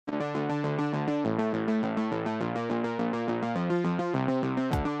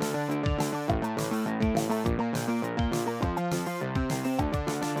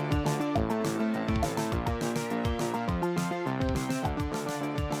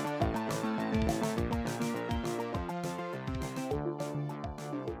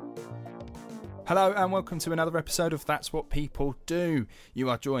Hello and welcome to another episode of That's What People Do. You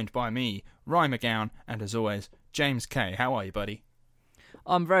are joined by me, Ryan McGowan, and as always, James Kay. How are you, buddy?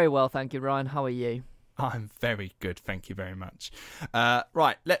 I'm very well, thank you, Ryan. How are you? I'm very good, thank you very much.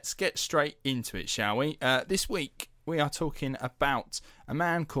 Right, let's get straight into it, shall we? This week, we are talking about a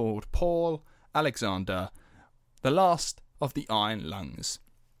man called Paul Alexander, the last of the Iron Lungs.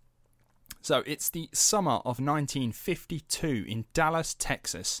 So, it's the summer of 1952 in Dallas,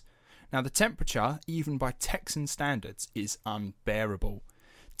 Texas. Now, the temperature, even by Texan standards, is unbearable.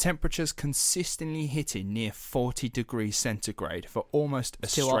 Temperatures consistently hitting near 40 degrees centigrade for almost a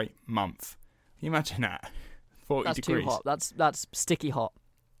straight month. Can you imagine that? 40 That's degrees. too hot. That's sticky hot.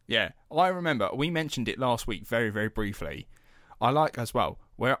 Yeah. I remember, we mentioned it last week very, very briefly. I like as well,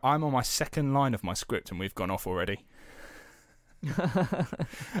 where I'm on my second line of my script and we've gone off already.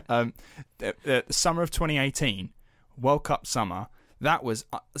 The summer of 2018, World Cup summer, that was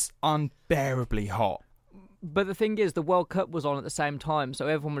unbearably hot. But the thing is, the World Cup was on at the same time, so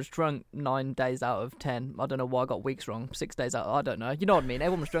everyone was drunk 9 days out of 10. I don't know why I got weeks wrong. 6 days out, I don't know. You know what I mean?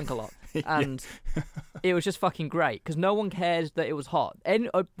 Everyone was drunk a lot. And it was just fucking great, because no one cared that it was hot.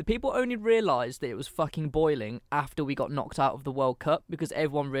 The people only realised that it was fucking boiling after we got knocked out of the World Cup, because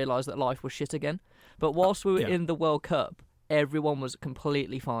everyone realised that life was shit again. But whilst we were in the World Cup, everyone was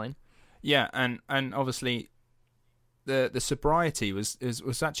completely fine. Yeah, and obviously the sobriety was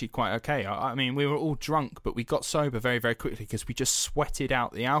actually quite okay. I mean, we were all drunk, but we got sober very, very quickly because we just sweated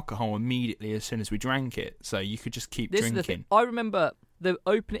out the alcohol immediately as soon as we drank it. So you could just keep drinking. Is the thing. I remember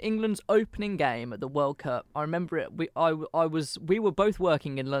England's opening game at the World Cup. I remember it. We were both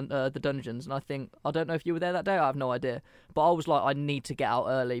working in the dungeons, and I don't know if you were there that day. I have no idea. But I was like, I need to get out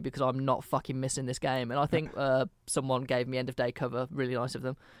early because I'm not fucking missing this game. And I think someone gave me end of day cover. Really nice of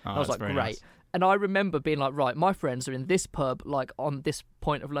them. Oh, I was like, great. Nice. And I remember being like, right, my friends are in this pub, like on this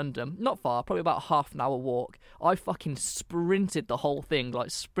point of London, not far, probably about half an hour walk. I fucking sprinted the whole thing,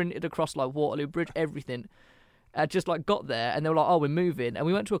 like sprinted across like Waterloo Bridge, everything. I just like got there and they were like, oh, we're moving. And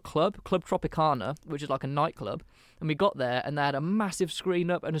we went to a Club Tropicana, which is like a nightclub. And we got there and they had a massive screen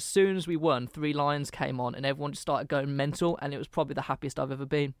up. And as soon as we won, Three Lions came on and everyone just started going mental. And it was probably the happiest I've ever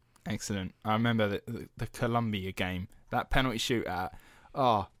been. Excellent. I remember the Colombia game, that penalty shootout.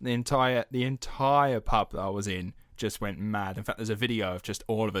 Oh, the entire pub that I was in just went mad. In fact, there's a video of just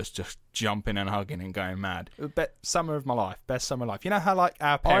all of us just jumping and hugging and going mad. Summer of my life, best summer of life. You know how like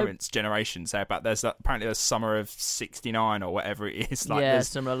our parents' generation say about apparently there's summer of '69 or whatever it is. Like, yeah,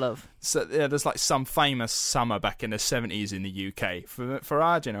 summer of love. So there's like some famous summer back in the '70s in the UK. For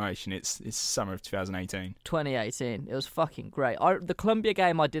our generation, it's summer of 2018. 2018. It was fucking great. The Colombia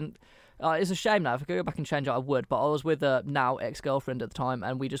game, I didn't. It's a shame now. If I could go back and change it, I would. But I was with a now ex-girlfriend at the time,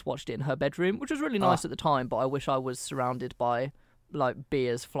 and we just watched it in her bedroom, which was really nice at the time. But I wish I was surrounded by like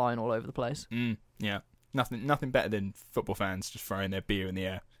beers flying all over the place. Yeah, nothing better than football fans just throwing their beer in the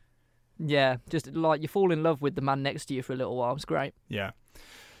air. Yeah, just like you fall in love with the man next to you for a little while. It's great. Yeah.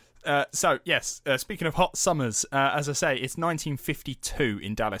 So, yes, speaking of hot summers, as I say, it's 1952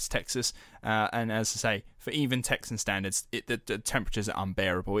 in Dallas, Texas, and as I say, for even Texan standards, the temperatures are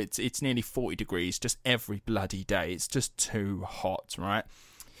unbearable. It's nearly 40 degrees just every bloody day. It's just too hot, right?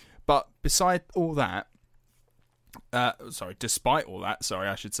 But despite all that, I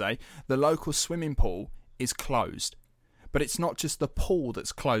should say, the local swimming pool is closed. But it's not just the pool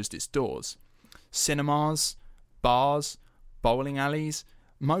that's closed its doors. Cinemas, bars, bowling alleys,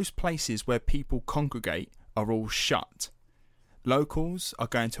 most places where people congregate are all shut. Locals are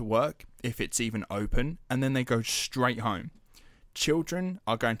going to work, if it's even open, and then they go straight home. Children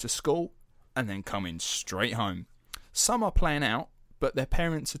are going to school and then coming straight home. Some are playing out, but their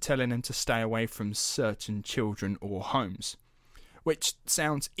parents are telling them to stay away from certain children or homes. Which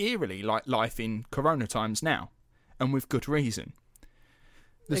sounds eerily like life in Corona times now, and with good reason.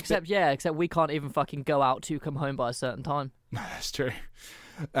 Except we can't even fucking go out to come home by a certain time. That's true.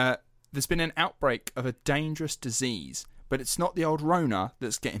 There's been an outbreak of a dangerous disease, but it's not the old Rona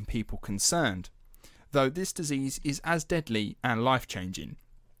that's getting people concerned. Though this disease is as deadly and life-changing.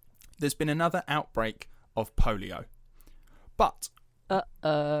 There's been another outbreak of polio. But,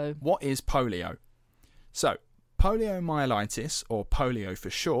 what is polio? So, poliomyelitis, or polio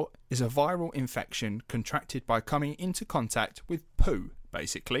for short, is a viral infection contracted by coming into contact with poo,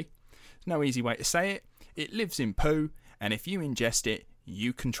 basically. There's no easy way to say it. It lives in poo, and if you ingest it,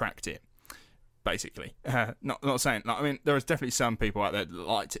 you contract it, basically. Not saying, like, I mean, there is definitely some people out there that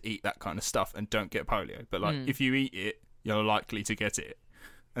like to eat that kind of stuff and don't get polio, but like, if you eat it, you're likely to get it.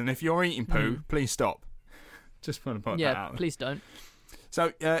 And if you're eating poo, please stop. Just want to point that out. Yeah, please don't.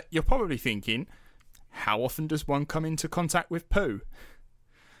 So, you're probably thinking, how often does one come into contact with poo?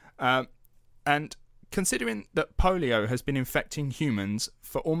 And considering that polio has been infecting humans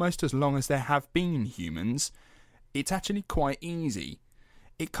for almost as long as there have been humans, it's actually quite easy.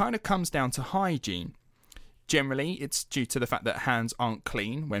 It kind of comes down to hygiene. Generally, it's due to the fact that hands aren't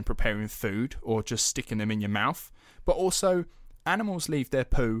clean when preparing food or just sticking them in your mouth, but also animals leave their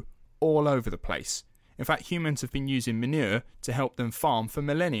poo all over the place. In fact, humans have been using manure to help them farm for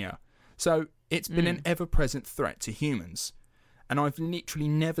millennia. So it's been an ever-present threat to humans. And I've literally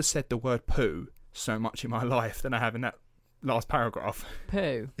never said the word poo so much in my life than I have in that last paragraph.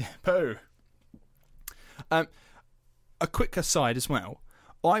 Poo. Poo. A quick aside as well.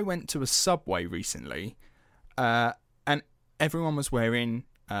 I went to a Subway recently, and everyone was wearing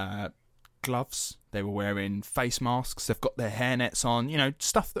gloves. They were wearing face masks. They've got their hairnets on. You know,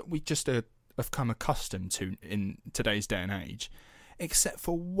 stuff that we just have come accustomed to in today's day and age. Except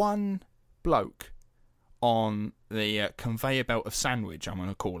for one bloke on the conveyor belt of sandwich, I'm going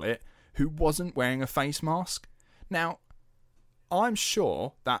to call it, who wasn't wearing a face mask. Now, I'm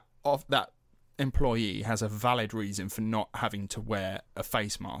sure that employee has a valid reason for not having to wear a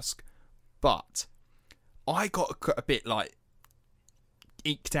face mask, but I got a bit like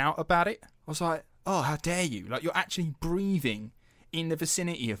eked out about it. I was like, oh, how dare you, like, you're actually breathing in the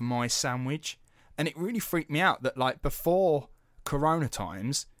vicinity of my sandwich. And it really freaked me out that, like, before Corona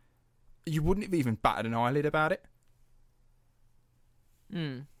times, you wouldn't have even batted an eyelid about it.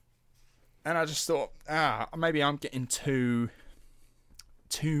 And I just thought, maybe I'm getting too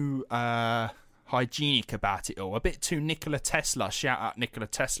hygienic about it all. A bit too Nikola Tesla. Shout out Nikola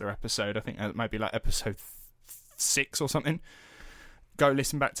Tesla episode. I think that might be like episode 6 or something. Go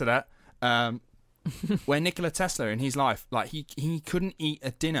listen back to that. Where Nikola Tesla in his life, like he couldn't eat a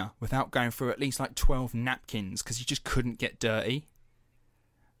dinner without going through at least like 12 napkins because he just couldn't get dirty.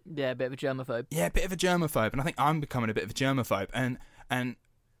 Yeah, a bit of a germaphobe. Yeah, a bit of a germaphobe. And I think I'm becoming a bit of a germaphobe. And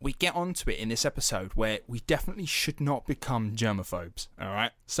we get onto it in this episode where we definitely should not become germaphobes. All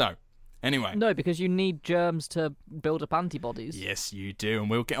right? So, anyway. No, because you need germs to build up antibodies. Yes, you do.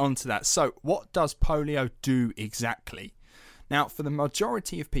 And we'll get onto that. So, what does polio do exactly? Now, for the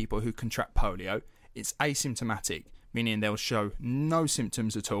majority of people who contract polio, it's asymptomatic, meaning they'll show no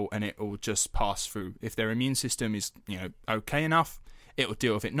symptoms at all and it will just pass through. If their immune system is, okay enough, it will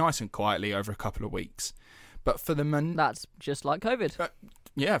deal with it nice and quietly over a couple of weeks. But for the that's just like COVID.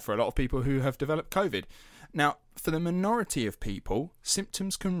 Yeah, for a lot of people who have developed COVID. Now, for the minority of people,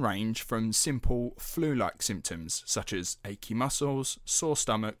 symptoms can range from simple flu-like symptoms, such as achy muscles, sore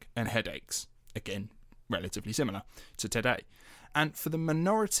stomach, and headaches. Again, relatively similar to today. And for the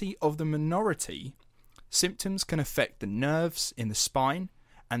minority of the minority, symptoms can affect the nerves in the spine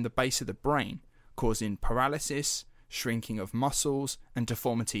and the base of the brain, causing paralysis, shrinking of muscles, and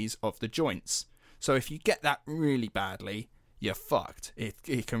deformities of the joints. So if you get that really badly, you're fucked.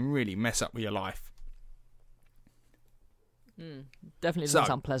 It can really mess up with your life. Definitely doesn't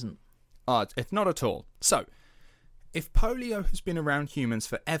sound pleasant. It's not at all. So, if polio has been around humans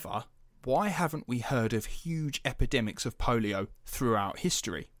forever, why haven't we heard of huge epidemics of polio throughout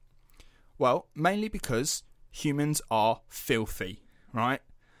history? Well, mainly because humans are filthy, right?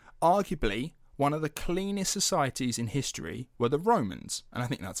 Arguably, one of the cleanest societies in history were the Romans, and I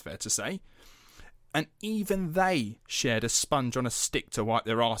think that's fair to say. And even they shared a sponge on a stick to wipe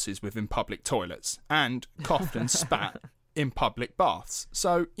their asses with in public toilets, and coughed and spat in public baths.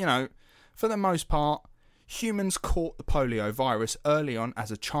 So, for the most part, humans caught the polio virus early on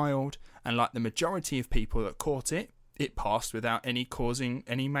as a child, and like the majority of people that caught it, it passed without causing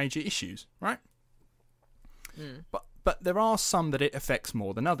any major issues, right? But there are some that it affects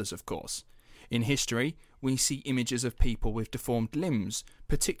more than others, of course. In history, we see images of people with deformed limbs,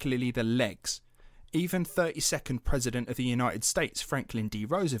 particularly the legs. Even 32nd President of the United States, Franklin D.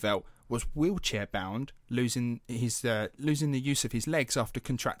 Roosevelt, was wheelchair-bound, losing the use of his legs after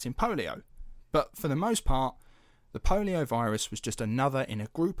contracting polio. But for the most part, the polio virus was just another in a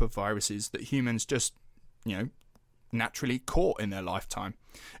group of viruses that humans just, naturally caught in their lifetime.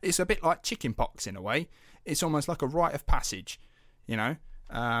 It's a bit like chickenpox in a way. It's almost like a rite of passage,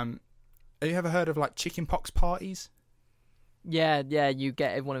 Have you ever heard of like chickenpox parties? Yeah, you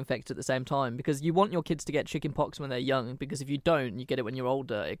get everyone infected at the same time because you want your kids to get chickenpox when they're young, because if you don't, you get it when you're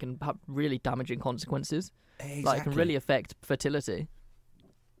older, it can have really damaging consequences. Exactly. Like, it can really affect fertility.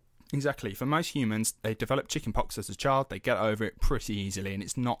 Exactly. For most humans, they develop chickenpox as a child, they get over it pretty easily, and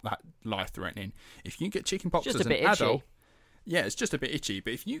it's not that life-threatening. If you get chickenpox as an adult... Yeah, it's just a bit itchy,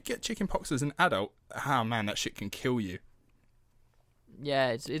 but if you get chickenpox as an adult, oh man, that shit can kill you. Yeah,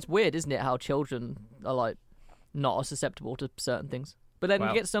 it's weird, isn't it, how children are, like, not as susceptible to certain things. But then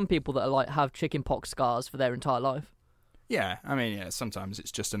you get some people that are, like, have chickenpox scars for their entire life. Yeah, I mean, yeah, sometimes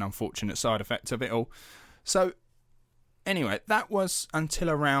it's just an unfortunate side effect of it all. So, anyway, that was until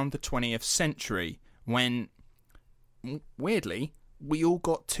around the 20th century when, weirdly, we all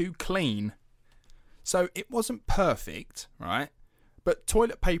got too clean. So, it wasn't perfect, right? But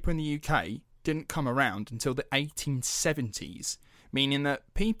toilet paper in the UK didn't come around until the 1870s, meaning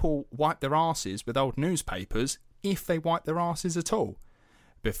that people wiped their asses with old newspapers if they wiped their asses at all.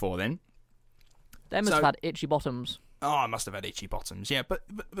 Before then, they must have had itchy bottoms. Oh, I must have had itchy bottoms, yeah. But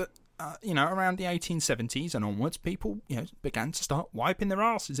you know, around the 1870s and onwards, people, you know, began to start wiping their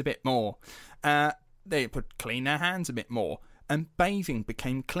asses a bit more. They would clean their hands a bit more, and bathing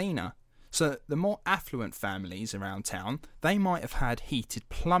became cleaner. So the more affluent families around town, they might have had heated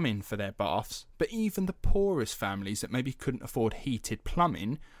plumbing for their baths, but even the poorest families that maybe couldn't afford heated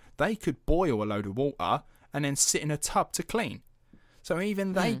plumbing, they could boil a load of water and then sit in a tub to clean. So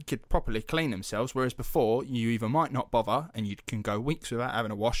even they could properly clean themselves, whereas before you either might not bother and you can go weeks without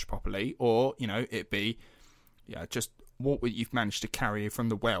having a wash properly, or, you know, it'd be just water you've managed to carry from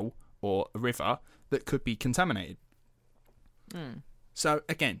the well or a river that could be contaminated. So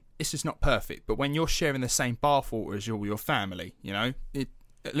again, this is not perfect, but when you're sharing the same bathwater as your family, you know,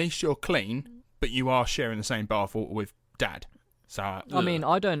 at least you're clean, but you are sharing the same bathwater with dad. So I mean,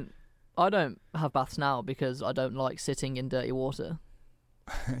 I don't have baths now because I don't like sitting in dirty water.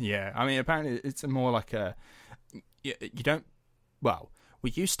 Yeah, I mean, apparently it's more like you don't. Well,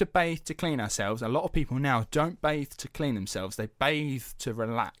 we used to bathe to clean ourselves. A lot of people now don't bathe to clean themselves. They bathe to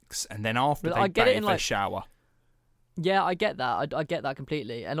relax, and then after they bathe, they shower. Yeah, I get that. I get that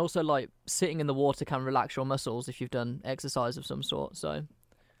completely. And also, like, sitting in the water can relax your muscles if you've done exercise of some sort. So,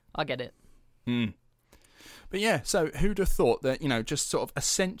 I get it. But yeah, so who'd have thought that, you know, just sort of a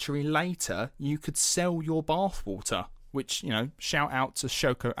century later, you could sell your bathwater? Which, you know, shout out to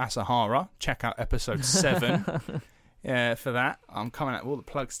Shoko Asahara. Check out episode 7 for that. I'm coming out with all the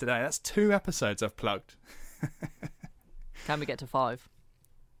plugs today. That's 2 episodes I've plugged. Can we get to 5?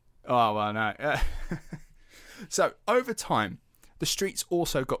 Oh, well, no. So, over time, the streets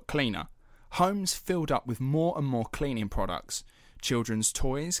also got cleaner. Homes filled up with more and more cleaning products. Children's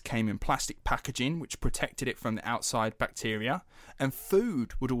toys came in plastic packaging, which protected it from the outside bacteria. And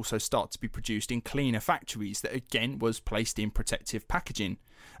food would also start to be produced in cleaner factories that again was placed in protective packaging.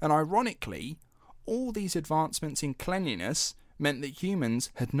 And ironically, all these advancements in cleanliness meant that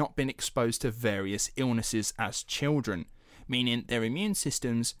humans had not been exposed to various illnesses as children, meaning their immune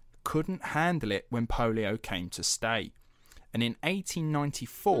systems couldn't handle it when polio came to stay. And in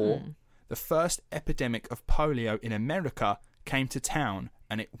 1894, the first epidemic of polio in America came to town,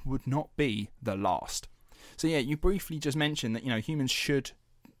 and it would not be the last. So yeah, you briefly just mentioned that, you know, humans should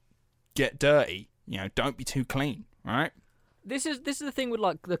get dirty. You know, don't be too clean, right? This is the thing with,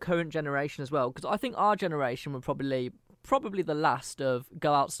 like, the current generation as well, because I think our generation would probably the last of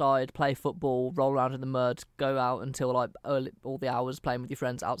go outside, play football, roll around in the mud, go out until like all the hours playing with your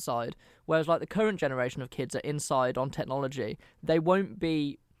friends outside. Whereas like the current generation of kids are inside on technology. They won't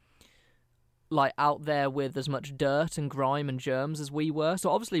be like out there with as much dirt and grime and germs as we were. So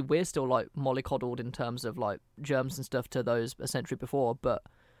obviously we're still like mollycoddled in terms of like germs and stuff to those a century before, but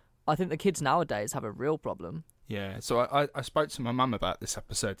I think the kids nowadays have a real problem. Yeah, so I spoke to my mum about this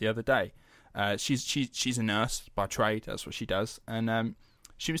episode the other day. She's a nurse by trade, that's what she does, and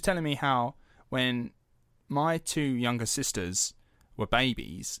she was telling me how when my 2 younger sisters were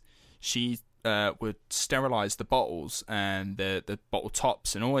babies, she would sterilise the bottles and the bottle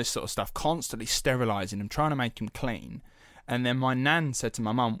tops and all this sort of stuff, constantly sterilising them, trying to make them clean. And then my nan said to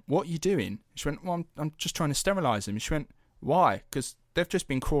my mum, "What are you doing?" She went, "Well, I'm just trying to sterilise them." She went, "Why?" Because they've just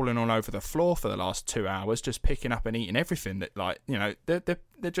been crawling all over the floor for the last 2 hours, just picking up and eating everything that, like, you know,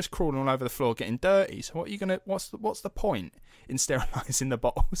 they're just crawling all over the floor, getting dirty. So what are you gonna? What's the point in sterilising the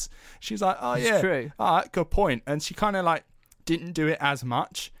bottles? She's like, "Oh yeah, true. All right, good point." And she kind of like didn't do it as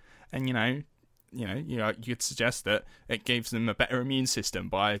much, and you could suggest that it gives them a better immune system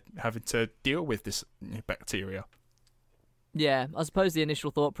by having to deal with this bacteria. Yeah, I suppose the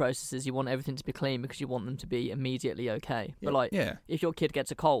initial thought process is you want everything to be clean because you want them to be immediately okay. But like, if your kid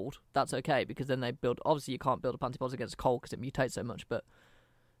gets a cold, that's okay because then they build. Obviously, you can't build up antibodies against a cold because it mutates so much. But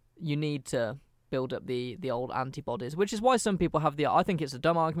you need to build up the old antibodies, which is why some people have I think it's a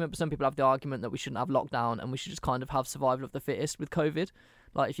dumb argument, but some people have the argument that we shouldn't have lockdown and we should just kind of have survival of the fittest with COVID.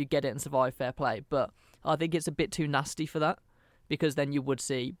 Like, if you get it and survive, fair play. But I think it's a bit too nasty for that because then you would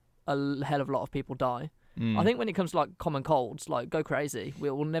see a hell of a lot of people die. I think when it comes to like common colds, like, go crazy.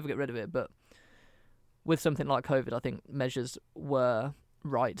 We'll never get rid of it. But with something like COVID, I think measures were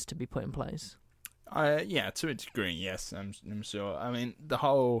right to be put in place. Yeah, to a degree, yes, I'm sure. I mean, the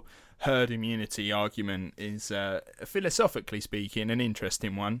whole herd immunity argument is, philosophically speaking, an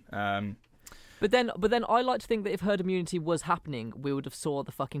interesting one. But then I like to think that if herd immunity was happening, we would have saw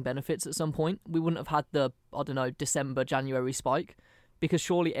the fucking benefits at some point. We wouldn't have had the, I don't know, December, January spike, because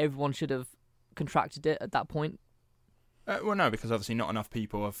surely everyone should have contracted it at that point. Well, no, because obviously not enough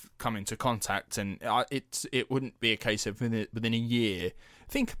people have come into contact, and it wouldn't be a case of within a year.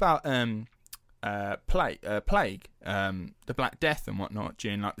 Think about plague, the Black Death and whatnot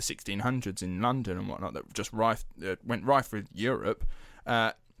during like the 1600s in London and whatnot that just went rife with Europe.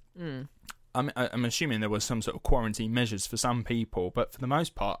 I'm assuming there was some sort of quarantine measures for some people, but for the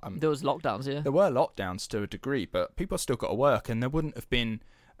most part, there was lockdowns. Yeah, there were lockdowns to a degree, but people still got to work, and there wouldn't have been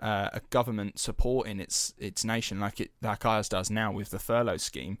a government supporting its nation like ours does now with the furlough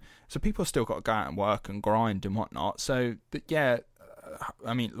scheme. So people still got to go out and work and grind and whatnot. So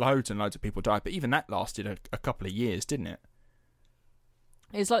I mean, loads and loads of people died, but even that lasted a couple of years, didn't it?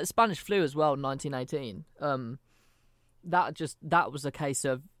 It's like the Spanish flu as well, 1918. That was a case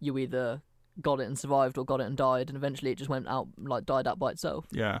of you either got it and survived or got it and died, and eventually it just went out, like died out by itself.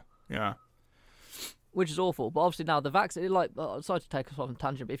 Yeah. Which is awful. But obviously now the vaccine, sorry to take us off on a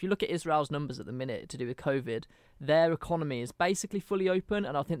tangent, but if you look at Israel's numbers at the minute to do with COVID, their economy is basically fully open,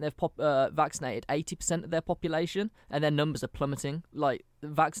 and I think they've vaccinated 80% of their population, and their numbers are plummeting. Like,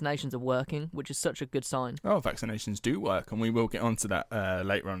 vaccinations are working, which is such a good sign. Oh, vaccinations do work, and we will get onto that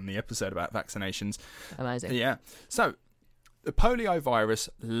later on in the episode about vaccinations. Amazing. Yeah. So, the polio virus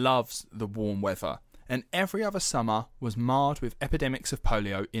loves the warm weather, and every other summer was marred with epidemics of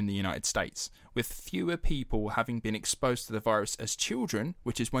polio in the United States, with fewer people having been exposed to the virus as children,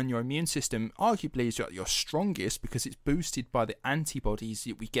 which is when your immune system arguably is at your strongest because it's boosted by the antibodies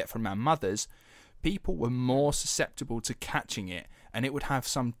that we get from our mothers. People were more susceptible to catching it, and it would have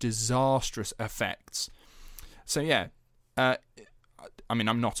some disastrous effects. So yeah, I mean,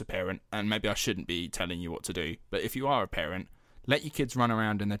 I'm not a parent, and maybe I shouldn't be telling you what to do, but if you are a parent, let your kids run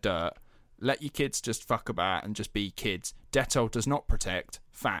around in the dirt. Let your kids just fuck about and just be kids. Dettol does not protect.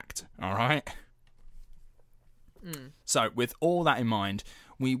 Fact. All right? So, with all that in mind,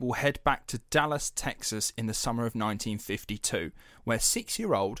 we will head back to Dallas, Texas in the summer of 1952, where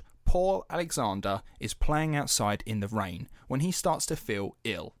 6-year-old Paul Alexander is playing outside in the rain when he starts to feel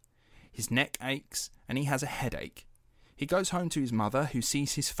ill. His neck aches and he has a headache. He goes home to his mother, who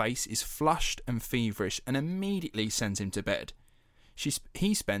sees his face is flushed and feverish, and immediately sends him to bed.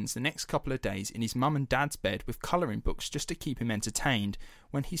 He spends the next couple of days in his mum and dad's bed with colouring books just to keep him entertained,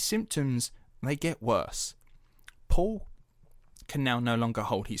 when his symptoms, they get worse. Paul can now no longer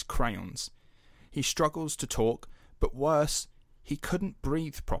hold his crayons. He struggles to talk, but worse, he couldn't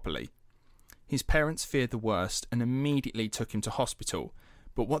breathe properly. His parents feared the worst and immediately took him to hospital,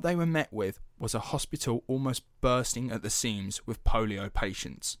 but what they were met with was a hospital almost bursting at the seams with polio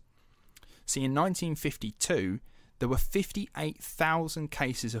patients. See, in 1952, there were 58,000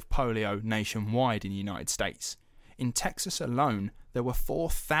 cases of polio nationwide in the United States. In Texas alone, there were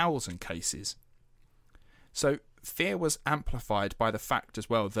 4,000 cases. So fear was amplified by the fact as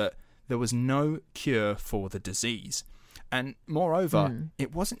well that there was no cure for the disease. And moreover,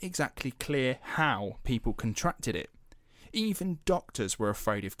 it wasn't exactly clear how people contracted it. Even doctors were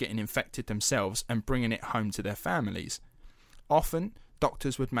afraid of getting infected themselves and bringing it home to their families. Often,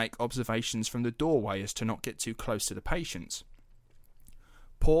 doctors would make observations from the doorway as to not get too close to the patients.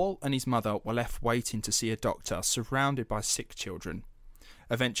 Paul and his mother were left waiting to see a doctor surrounded by sick children.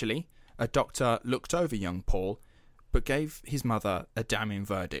 Eventually, a doctor looked over young Paul, but gave his mother a damning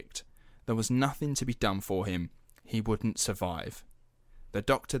verdict. There was nothing to be done for him. He wouldn't survive. The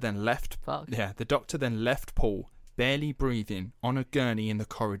doctor then left Paul, barely breathing, on a gurney in the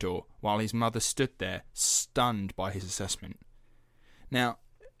corridor, while his mother stood there, stunned by his assessment. Now,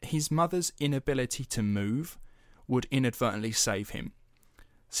 his mother's inability to move would inadvertently save him.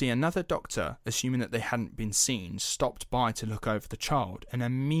 See, another doctor, assuming that they hadn't been seen, stopped by to look over the child and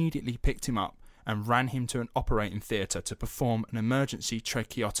immediately picked him up and ran him to an operating theatre to perform an emergency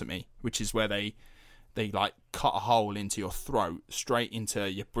tracheotomy, which is where they like cut a hole into your throat straight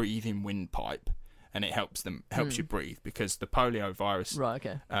into your breathing windpipe, and it helps you breathe, because the polio virus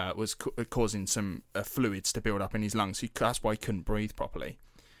was causing some fluids to build up in his lungs. That's why he couldn't breathe properly.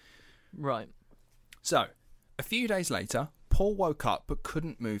 Right. So, a few days later, Paul woke up but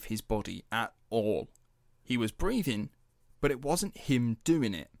couldn't move his body at all. He was breathing, but it wasn't him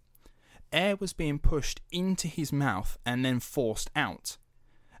doing it. Air was being pushed into his mouth and then forced out,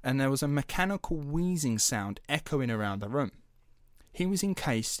 and there was a mechanical wheezing sound echoing around the room. He was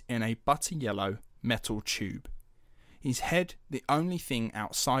encased in a butter yellow metal tube, his head the only thing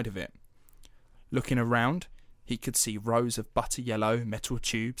outside of it. Looking around, he could see rows of butter yellow metal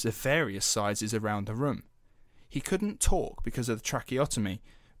tubes of various sizes around the room. He couldn't talk because of the tracheotomy,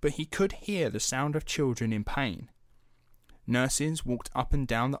 but he could hear the sound of children in pain. Nurses walked up and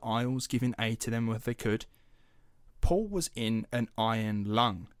down the aisles giving aid to them where they could. Paul was in an iron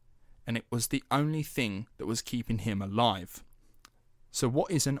lung, and it was the only thing that was keeping him alive. So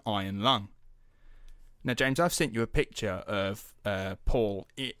what is an iron lung? Now, James, I've sent you a picture of Paul.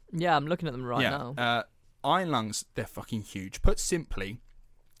 Yeah, I'm looking at them right now. Iron lungs, they're fucking huge. Put simply,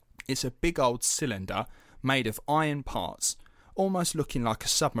 it's a big old cylinder made of iron parts, almost looking like a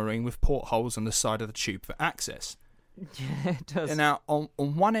submarine with portholes on the side of the tube for access. Yeah, it does. And now, on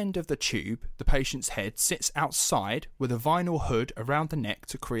one end of the tube, the patient's head sits outside with a vinyl hood around the neck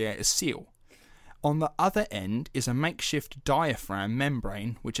to create a seal. On the other end is a makeshift diaphragm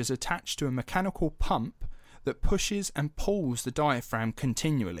membrane which is attached to a mechanical pump that pushes and pulls the diaphragm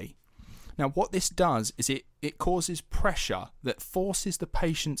continually. Now what this does is it causes pressure that forces the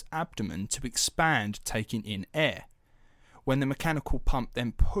patient's abdomen to expand, taking in air. When the mechanical pump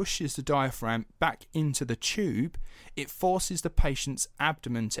then pushes the diaphragm back into the tube, it forces the patient's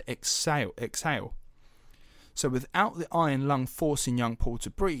abdomen to exhale. So without the iron lung forcing young Paul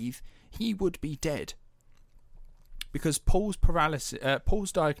to breathe, he would be dead. Because Paul's diagnosis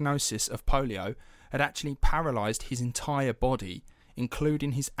of polio had actually paralysed his entire body,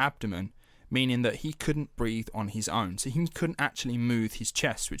 including his abdomen, meaning that he couldn't breathe on his own. So he couldn't actually move his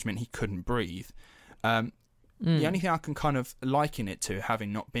chest, which meant he couldn't breathe. The only thing I can kind of liken it to,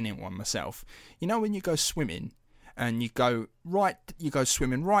 having not been in one myself, you know when you go swimming and you go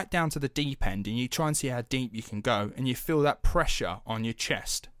swimming right down to the deep end and you try and see how deep you can go and you feel that pressure on your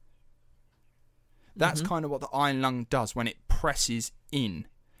chest. That's kind of what the iron lung does when it presses in.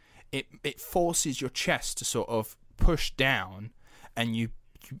 It forces your chest to sort of push down, and you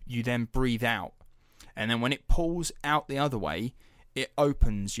then breathe out. And then when it pulls out the other way, it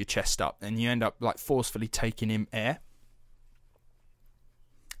opens your chest up, and you end up like forcefully taking in air.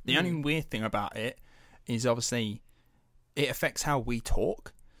 The only weird thing about it is obviously it affects how we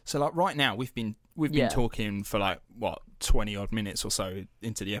talk. So like right now we've been talking for like 20 odd minutes or so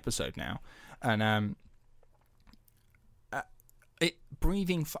into the episode now. And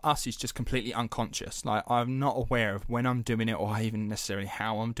breathing for us is just completely unconscious. Like I'm not aware of when I'm doing it or even necessarily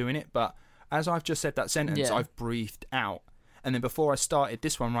how I'm doing it. But as I've just said that sentence, I've breathed out. And then before I started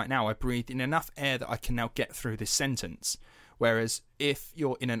this one right now, I breathed in enough air that I can now get through this sentence. Whereas if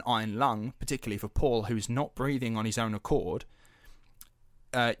you're in an iron lung, particularly for Paul, who's not breathing on his own accord,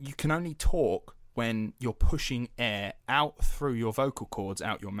 you can only talk when you're pushing air out through your vocal cords,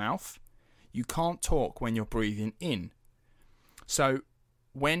 out your mouth. You can't talk when you're breathing in. So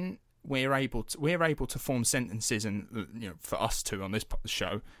when we're able to form sentences, and for us two on this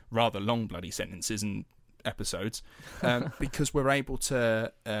show, rather long bloody sentences and episodes, because we're able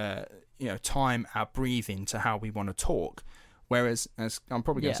to time our breathing to how we want to talk. Whereas, as I'm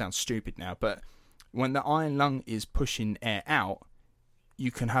probably going to sound stupid now, but when the iron lung is pushing air out,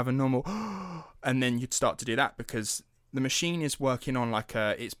 you can have a normal and then you'd start to do that because the machine is working on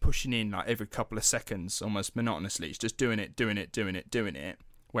it's pushing in like every couple of seconds, almost monotonously. It's just doing it.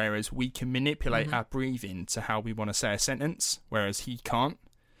 Whereas we can manipulate our breathing to how we want to say a sentence, whereas he can't.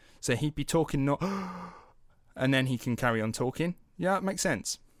 So he'd be talking and then he can carry on talking. Yeah, it makes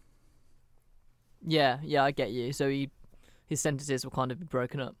sense. Yeah, I get you. So his sentences will kind of be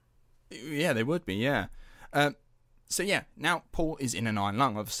broken up. Yeah, they would be, yeah. So yeah, now Paul is in an iron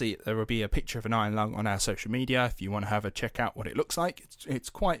lung. Obviously, there will be a picture of an iron lung on our social media if you want to have a check out what it looks like. It's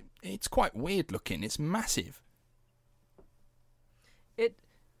quite weird looking. It's massive. It's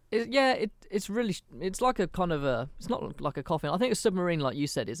like a kind of a. It's not like a coffin. I think a submarine, like you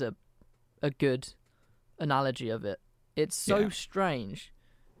said, is a good analogy of it. It's so strange.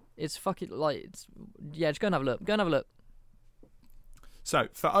 It's fucking just go and have a look. Go and have a look. So,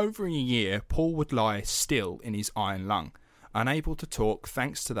 for over a year, Paul would lie still in his iron lung, unable to talk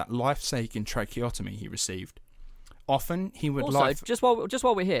thanks to that life-saving tracheotomy he received. Often, he would lie... Just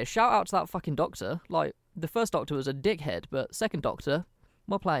while we're here, shout out to that fucking doctor. Like, the first doctor was a dickhead, but second doctor,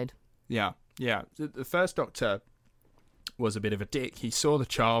 well played. Yeah. The first doctor was a bit of a dick. He saw the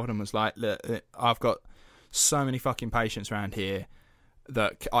child and was like, look, I've got so many fucking patients around here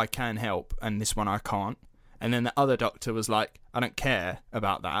that I can help, and this one I can't. And then the other doctor was like, I don't care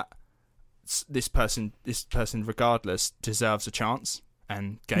about that. This person, regardless, deserves a chance,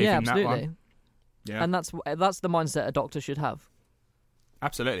 and gave him absolutely. That one. Yeah, and that's the mindset a doctor should have.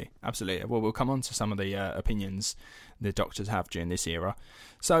 Absolutely. Well, we'll come on to some of the opinions the doctors have during this era.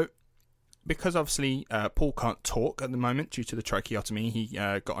 So, because obviously Paul can't talk at the moment due to the tracheotomy he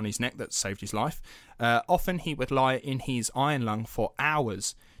got on his neck that saved his life, often he would lie in his iron lung for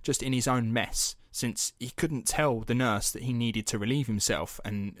hours just in his own mess, since he couldn't tell the nurse that he needed to relieve himself,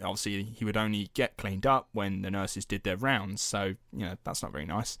 and obviously he would only get cleaned up when the nurses did their rounds, so that's not very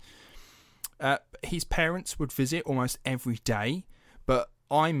nice. His parents would visit almost every day, but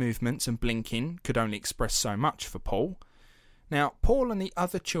eye movements and blinking could only express so much for Paul. Now, Paul and the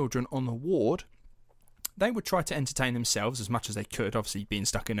other children on the ward, they would try to entertain themselves as much as they could, obviously being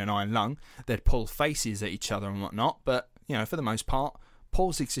stuck in an iron lung. They'd pull faces at each other and whatnot, but, for the most part,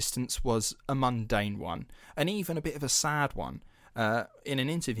 Paul's existence was a mundane one, and even a bit of a sad one. In an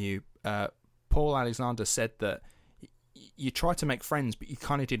interview, Paul Alexander said that you tried to make friends, but you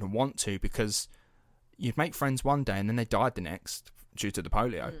kind of didn't want to, because you'd make friends one day and then they died the next due to the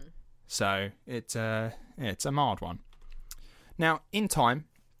polio. So it's a hard one. Now, in time,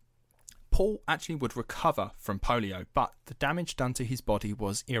 Paul actually would recover from polio, but the damage done to his body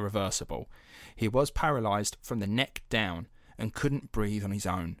was irreversible. He was paralysed from the neck down and couldn't breathe on his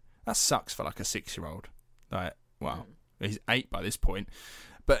own. That sucks for like a 6-year-old. He's 8 by this point.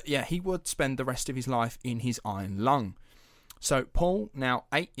 But yeah, he would spend the rest of his life in his iron lung. So Paul, now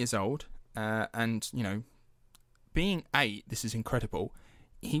 8 years old, and being 8, this is incredible,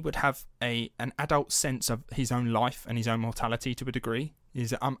 he would have an adult sense of his own life and his own mortality to a degree.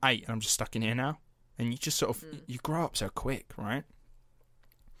 He's I'm 8 and I'm just stuck in here now. And you just sort of, you grow up so quick, right?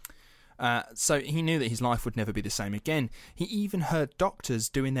 So he knew that his life would never be the same again. He even heard doctors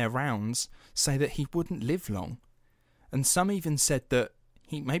doing their rounds say that he wouldn't live long. And some even said that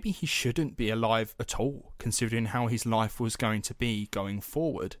maybe he shouldn't be alive at all, considering how his life was going to be going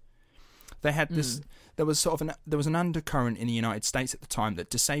forward. They had this. There was an undercurrent in the United States at the time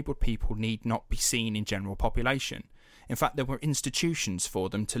that disabled people need not be seen in general population. In fact, there were institutions for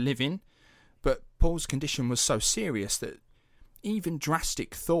them to live in. But Paul's condition was so serious that even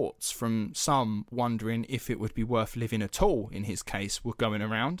drastic thoughts from some wondering if it would be worth living at all in his case were going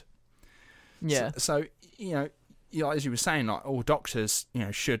around. Yeah. So as you were saying, like all doctors,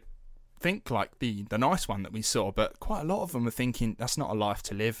 should think like the nice one that we saw, but quite a lot of them were thinking that's not a life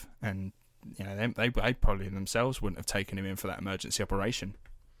to live, and they probably themselves wouldn't have taken him in for that emergency operation.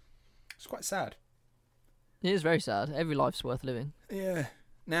 It's quite sad. It is very sad. Every life's worth living. Yeah.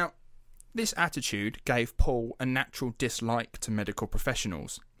 Now, this attitude gave Paul a natural dislike to medical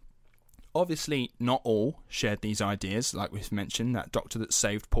professionals. Obviously, not all shared these ideas. Like we've mentioned, that doctor that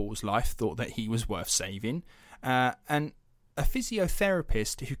saved Paul's life thought that he was worth saving. And a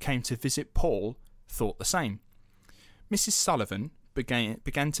physiotherapist who came to visit Paul thought the same. Mrs. Sullivan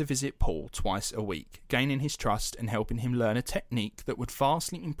began to visit Paul twice a week, gaining his trust and helping him learn a technique that would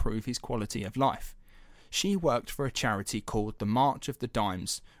vastly improve his quality of life. She worked for a charity called the March of the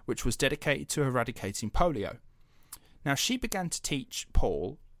Dimes, which was dedicated to eradicating polio. Now, she began to teach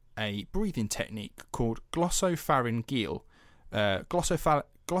Paul a breathing technique called glossopharyngeal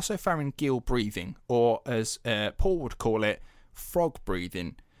breathing, or as Paul would call it, frog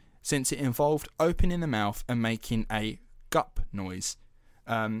breathing, since it involved opening the mouth and making a gup noise.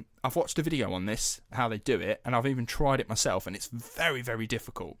 I've watched a video on this, how they do it, and I've even tried it myself, and it's very, very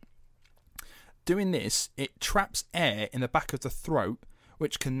difficult. Doing this, it traps air in the back of the throat,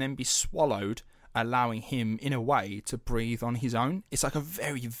 which can then be swallowed, allowing him, in a way, to breathe on his own. It's like a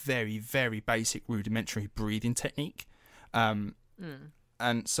very, very, very basic rudimentary breathing technique. And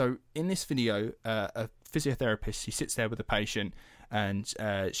so in this video, a physiotherapist, she sits there with the patient, and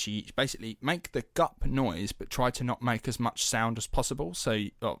she basically make the gup noise, but try to not make as much sound as possible. So,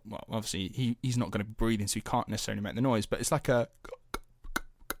 obviously, he's not going to be breathing, so he can't necessarily make the noise, but it's like a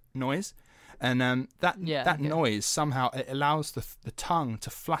noise. And that noise, somehow, it allows the tongue to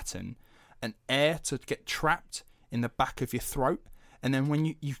flatten and air to get trapped in the back of your throat. And then when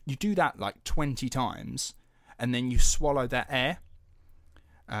you do that like 20 times, and then you swallow that air,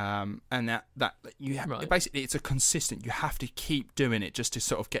 and that you right. Basically it's a consistent. You have to keep doing it just to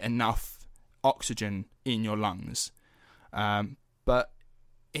sort of get enough oxygen in your lungs. But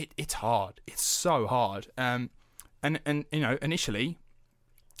it's hard. It's so hard. And initially,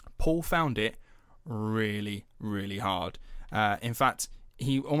 Paul found it really, really hard. In fact,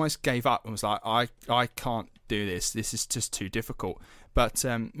 he almost gave up and was like, I can't do this. This is just too difficult. But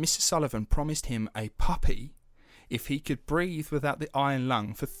Mrs. Sullivan promised him a puppy if he could breathe without the iron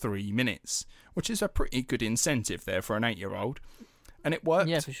lung for 3 minutes, which is a pretty good incentive there for an 8-year-old. And it worked.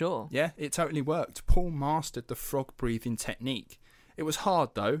 Yeah, for sure. Yeah, it totally worked. Paul mastered the frog breathing technique. It was hard,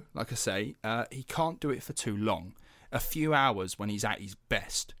 though. Like I say, he can't do it for too long. A few hours when he's at his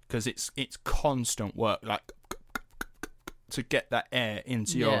best, because it's constant work, like to get that air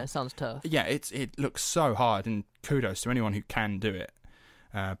into your... Yeah, it sounds tough. Yeah, it looks so hard, and kudos to anyone who can do it.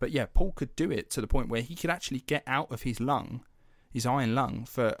 But yeah, Paul could do it to the point where he could actually get out of his iron lung,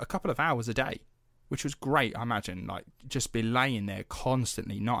 for a couple of hours a day, which was great. I imagine, like, just be laying there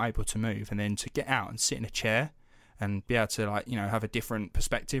constantly, not able to move, and then to get out and sit in a chair and be able to, like, you know, have a different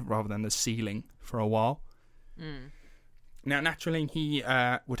perspective rather than the ceiling for a while. Now, naturally, he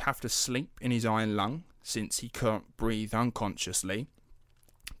would have to sleep in his iron lung since he couldn't breathe unconsciously.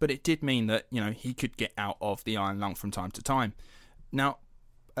 But it did mean that, you know, he could get out of the iron lung from time to time. Now,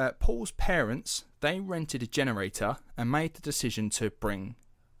 Paul's parents, they rented a generator and made the decision to bring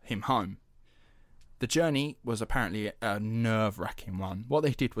him home. The journey was apparently a nerve-wracking one. What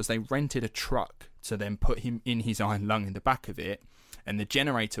they did was they rented a truck to then put him in his iron lung in the back of it, and the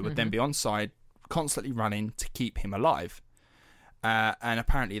generator would then be on side, constantly running to keep him alive. And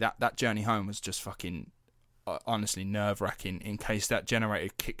apparently that journey home was just fucking, honestly, nerve-wracking in case that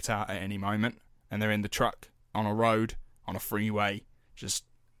generator kicked out at any moment and they're in the truck on a road, on a freeway. Just,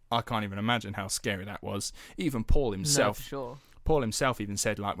 I can't even imagine how scary that was. Even Paul himself... No, for sure. Paul himself even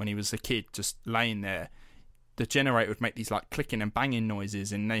said, like, when he was a kid, just laying there, the generator would make these, like, clicking and banging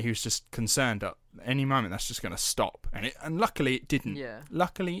noises, and he was just concerned that any moment that's just going to stop. And luckily it didn't. Yeah.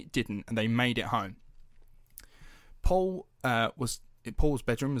 Luckily it didn't, and they made it home. Paul's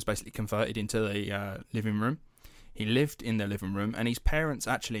bedroom was basically converted into the living room. He lived in the living room, and his parents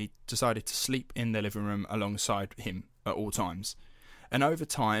actually decided to sleep in the living room alongside him at all times. And over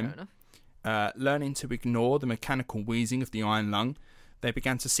time, learning to ignore the mechanical wheezing of the iron lung, they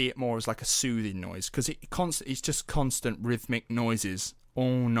began to see it more as like a soothing noise, because it's just constant rhythmic noises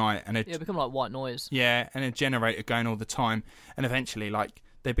all night, and it become like white noise. Yeah, and a generator going all the time, and eventually, like,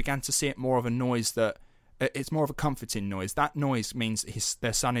 they began to see it more of a noise that it's more of a comforting noise. That noise means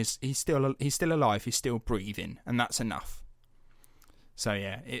their son he's still alive, he's still breathing, and that's enough. So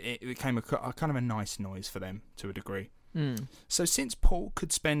yeah, it became a kind of a nice noise for them to a degree. So since Paul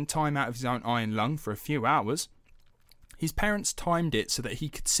could spend time out of his own iron lung for a few hours, his parents timed it so that he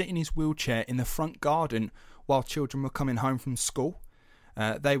could sit in his wheelchair in the front garden while children were coming home from school.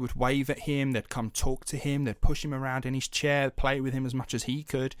 They would wave at him, they'd come talk to him, they'd push him around in his chair, play with him as much as he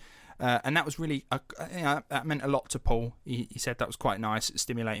could. And that was really, that meant a lot to Paul. He said that was quite nice,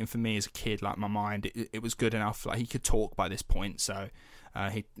 stimulating for me as a kid, like my mind. It was good enough, like he could talk by this point, so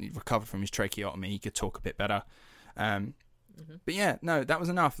he recovered from his tracheotomy, he could talk a bit better. But yeah, no, that was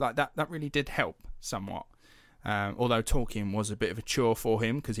enough. Like that really did help somewhat. Although talking was a bit of a chore for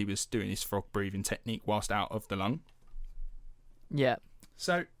him because he was doing his frog breathing technique whilst out of the lung. Yeah.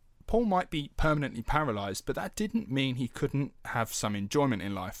 So Paul might be permanently paralysed, but that didn't mean he couldn't have some enjoyment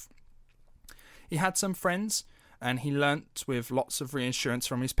in life. He had some friends, and he learnt with lots of reassurance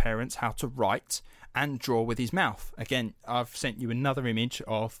from his parents how to write and draw with his mouth. Again, I've sent you another image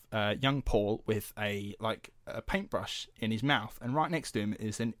of young Paul with a paintbrush in his mouth, and right next to him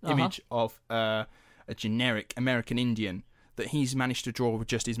is an image of a generic American Indian that he's managed to draw with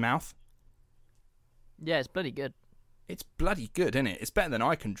just his mouth. Yeah, it's bloody good. It's bloody good, isn't it? It's better than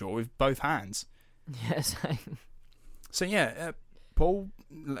I can draw with both hands. Yeah, same. So yeah, Paul,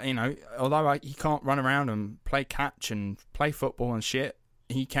 you know, although he can't run around and play catch and play football and shit,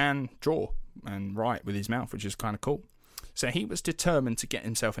 he can draw and write with his mouth, which is kind of cool. So he was determined to get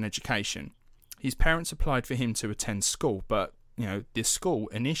himself an education. His parents applied for him to attend school, but, you know, this school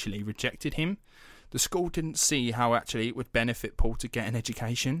initially rejected him. The school didn't see how actually it would benefit Paul to get an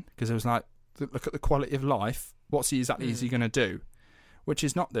education, because it was like, look at the quality of life. What's he exactly is he going to do? Which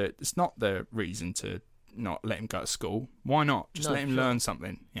is it's not the reason to not let him go to school. Why not? Just let him learn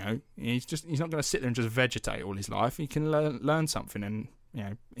something. You know, he's not going to sit there and just vegetate all his life. He can learn something and, you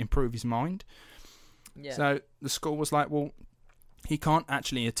know, improve his mind. Yeah. So the school was like, well, he can't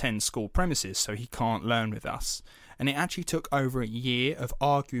actually attend school premises, so he can't learn with us. And it actually took over a year of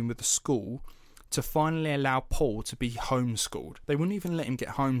arguing with the school to finally allow Paul to be homeschooled. They wouldn't even let him get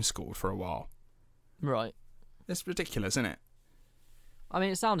homeschooled for a while. Right. It's ridiculous, isn't it? I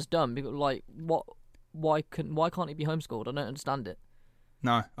mean, it sounds dumb. Because, like, why can't he be homeschooled? I don't understand it.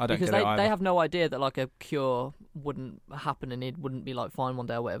 No, I don't because get it either. They have no idea that, like, a cure wouldn't happen and it wouldn't be, like, fine one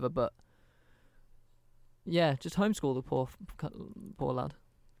day or whatever. But yeah, just homeschool the poor lad.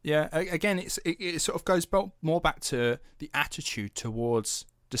 Yeah, again, it sort of goes more back to the attitude towards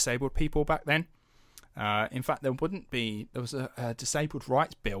disabled people back then. In fact, there was a disabled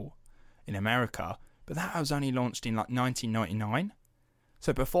rights bill in America, but that was only launched in like 1999.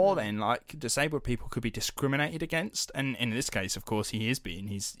 So before then, like, disabled people could be discriminated against, and in this case, of course, he is being.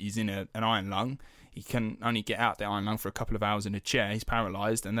 He's in an iron lung. He can only get out the iron lung for a couple of hours in a chair. He's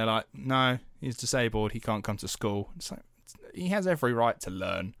paralysed, and they're like, no, he's disabled. He can't come to school. It's like, he has every right to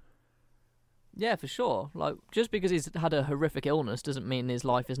learn. Yeah, for sure. Like, just because he's had a horrific illness doesn't mean his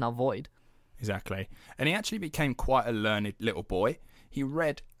life is now void. Exactly. And he actually became quite a learned little boy. He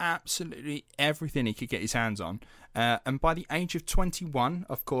read absolutely everything he could get his hands on. And by the age of 21,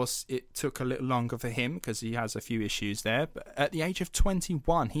 of course, it took a little longer for him because he has a few issues there. But at the age of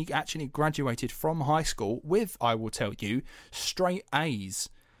 21, he actually graduated from high school with, I will tell you, straight A's.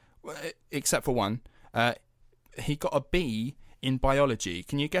 Except for one. He got a B in biology.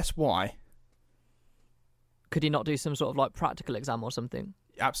 Can you guess why? Could he not do some sort of like practical exam or something?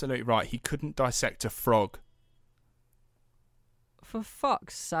 Absolutely right. He couldn't dissect a frog. For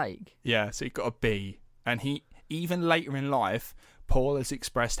fuck's sake. Yeah, so he got a B. And he, even later in life, Paul has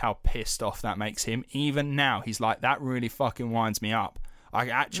expressed how pissed off that makes him. Even now, he's like, that really fucking winds me up. I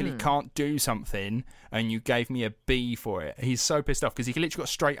actually can't do something, and you gave me a B for it. He's so pissed off because he literally got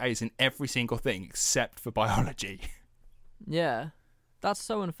straight A's in every single thing except for biology. Yeah, that's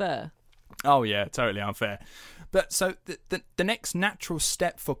so unfair. Oh yeah, totally unfair. But so the next natural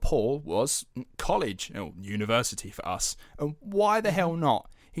step for Paul was college, or university for us. And why the hell not?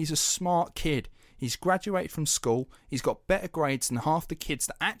 He's a smart kid. He's graduated from school. He's got better grades than half the kids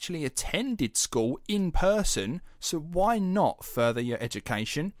that actually attended school in person. So why not further your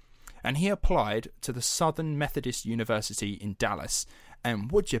education? And he applied to the Southern Methodist University in Dallas.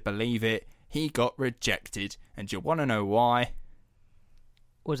 And would you believe it? He got rejected. And do you want to know why?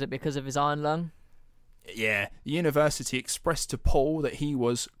 Was it because of his iron lung? Yeah, the university expressed to Paul that he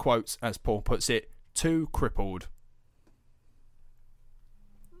was, quote, as Paul puts it, too crippled.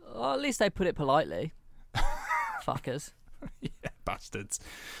 Well, at least they put it politely. Fuckers. Yeah, bastards.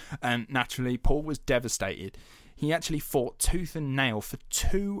 And naturally, Paul was devastated. He actually fought tooth and nail for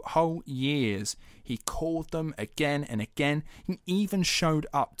 2 whole years. He called them again and again. He even showed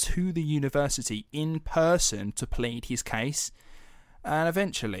up to the university in person to plead his case. And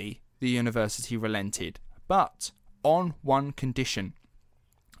eventually, the university relented. But on one condition.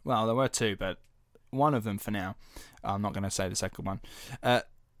 Well, there were two, but one of them for now. I'm not going to say the second one.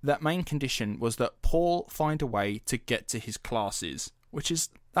 That main condition was that Paul find a way to get to his classes,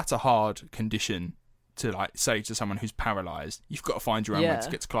 that's a hard condition to like say to someone who's paralysed. You've got to find your own way to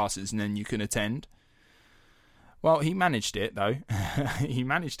get to classes and then you can attend. Well, he managed it though. He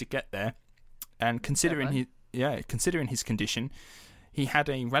managed to get there, and considering his condition, he had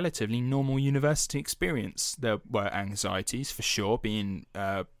a relatively normal university experience. There were anxieties for sure, being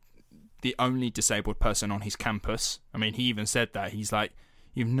the only disabled person on his campus. I mean, he even said that. He's like,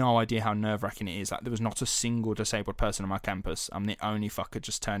 you've no idea how nerve-wracking it is. Like, there was not a single disabled person on my campus. I'm the only fucker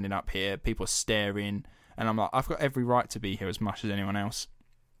just turning up here. People are staring. And I'm like, I've got every right to be here as much as anyone else.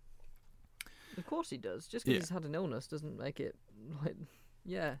 Of course he does. Just because he's had an illness doesn't make it, like,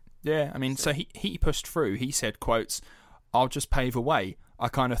 yeah. Yeah, I mean, so he pushed through. He said, quotes, I'll just pave a way. I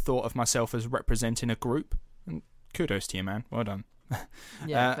kind of thought of myself as representing a group. And kudos to you, man. Well done.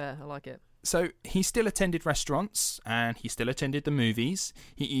 Yeah, fair. I like it. So he still attended restaurants and he still attended the movies.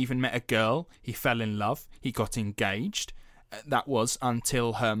 He even met a girl. He fell in love. He got engaged. That was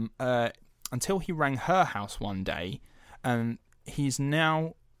until he rang her house one day, and his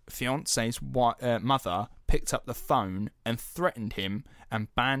now fiance's mother picked up the phone and threatened him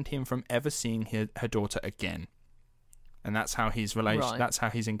and banned him from ever seeing her daughter again. And that's how his That's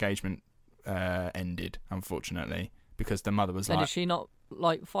how his engagement ended, unfortunately, because the mother was did she not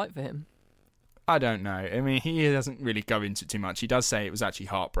like fight for him? I don't know. I mean, he doesn't really go into it too much. He does say it was actually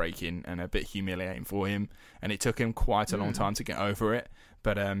heartbreaking and a bit humiliating for him, and it took him quite a long time to get over it.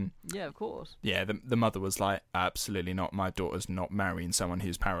 But yeah, of course. Yeah, the mother was like, absolutely not. My daughter's not marrying someone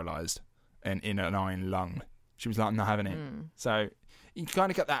who's paralysed and in an iron lung. She was like, I'm not having it. So you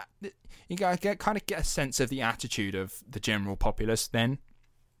kind of get that. You kind of get a sense of the attitude of the general populace then.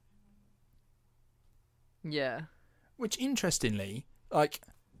 Yeah. Which, interestingly, like,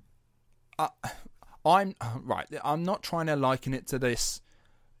 I'm not trying to liken it to this,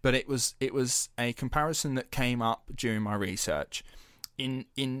 but it was a comparison that came up during my research. In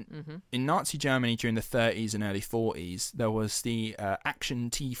Nazi Germany during the 30s and early 40s, there was the Action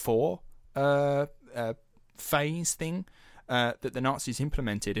T4 phase thing that the Nazis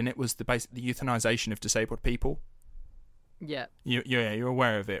implemented, and it was the euthanization of disabled people. Yeah, you're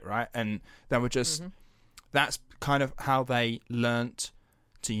aware of it, right? And they were just that's kind of how they learnt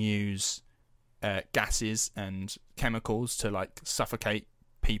to use gases and chemicals to like suffocate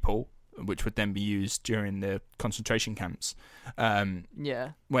people, which would then be used during the concentration camps.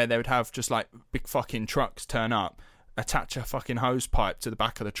 Where they would have just like big fucking trucks turn up, attach a fucking hose pipe to the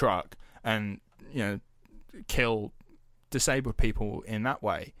back of the truck, and kill disabled people in that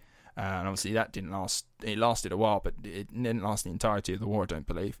way. And obviously that didn't last. It lasted a while, but it didn't last the entirety of the war, I don't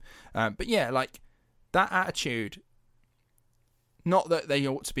believe. But yeah, like that attitude. Not that they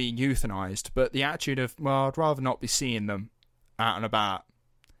ought to be euthanized, but the attitude of, well, I'd rather not be seeing them out and about,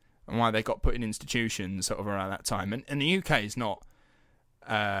 and why they got put in institutions sort of around that time. And the UK is not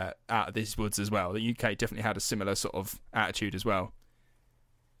out of these woods as well. The UK definitely had a similar sort of attitude as well.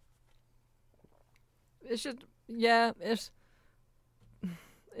 It's just, yeah, it's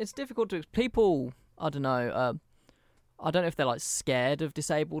difficult to people. I don't know. I don't know if they're like scared of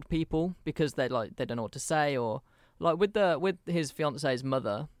disabled people because they don't know what to say, or like with his fiance's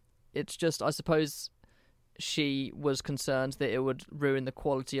mother. It's just, I suppose, she was concerned that it would ruin the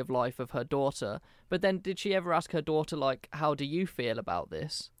quality of life of her daughter. But then, did she ever ask her daughter, like, how do you feel about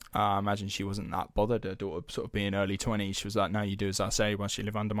this? I imagine she wasn't that bothered. Her daughter sort of being early 20s, she was like, no, you do as I say once you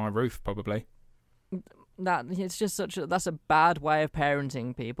live under my roof, probably. It's just that's a bad way of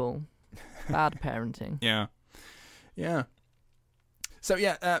parenting, people. Bad parenting. Yeah. So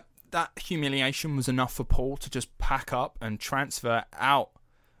yeah, that humiliation was enough for Paul to just pack up and transfer out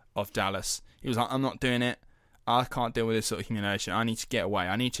of Dallas. He was like, I'm not doing it. I can't deal with this sort of humiliation. I need to get away.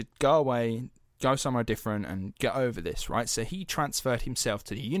 I need to go away, go somewhere different and get over this, right? So he transferred himself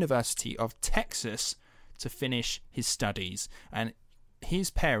to the University of Texas to finish his studies. And his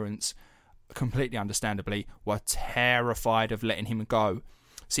parents, completely understandably, were terrified of letting him go.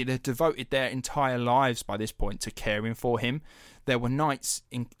 See, they devoted their entire lives by this point to caring for him. There were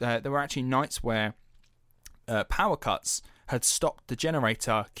actually nights where power cuts had stopped the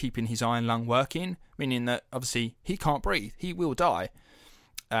generator keeping his iron lung working, meaning that obviously he can't breathe. He will die,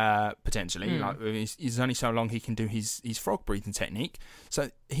 potentially. Like it's only so long he can do his frog breathing technique.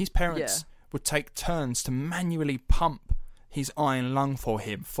 So his parents would take turns to manually pump his iron lung for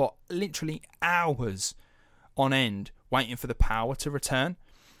him for literally hours on end, waiting for the power to return.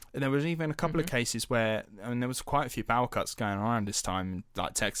 And there was even a couple of cases where, I mean, there was quite a few power cuts going on around this time,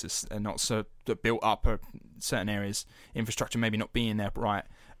 like Texas, and not so built up certain areas, infrastructure maybe not being there right.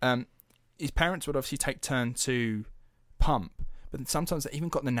 His parents would obviously take turn to pump, but sometimes they even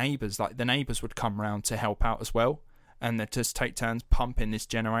got the neighbours, like the neighbours would come round to help out as well, and they'd just take turns pumping this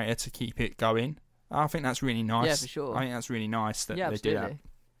generator to keep it going. I think that's really nice. Yeah, for sure. I think that's really nice that they absolutely. do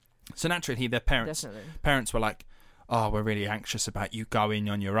that. So naturally, their parents were like, oh, we're really anxious about you going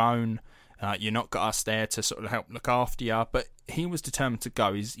on your own. You're not got us there to sort of help look after you. But he was determined to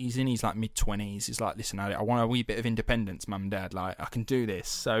go. He's in his like mid-20s. He's like, listen, I want a wee bit of independence, Mum and Dad. Like, I can do this.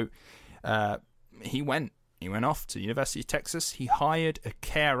 So he went off to the University of Texas. He hired a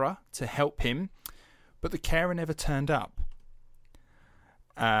carer to help him, but the carer never turned up.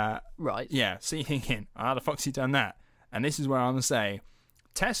 Right. Yeah, so you're thinking, how the fuck's he done that? And this is where I'm going to say,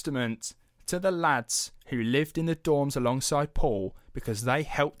 testament to the lads who lived in the dorms alongside Paul, because they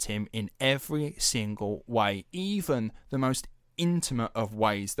helped him in every single way, even the most intimate of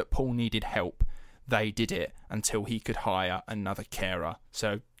ways that Paul needed help. They did it until he could hire another carer.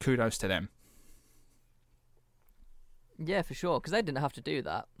 So kudos to them. Yeah, for sure, because they didn't have to do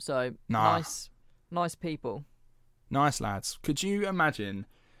that. So nice people. Nice lads. Could you imagine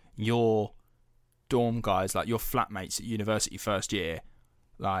your dorm guys, like your flatmates at university first year,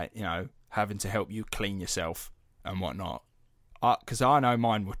 like, you know, having to help you clean yourself and whatnot? Because I know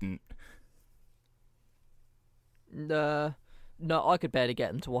mine wouldn't. No, I could barely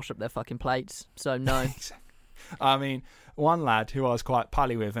get them to wash up their fucking plates, so no. I mean, one lad who I was quite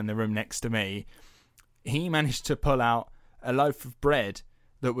pally with in the room next to me, he managed to pull out a loaf of bread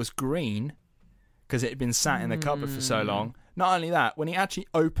that was green because it had been sat in the cupboard for so long. Not only that, when he actually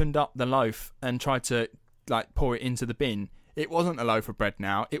opened up the loaf and tried to like pour it into the bin, it wasn't a loaf of bread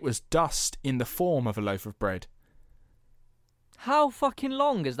now. It was dust in the form of a loaf of bread. How fucking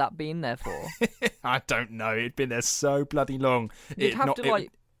long has that been there for? I don't know. It'd been there so bloody long. You'd have to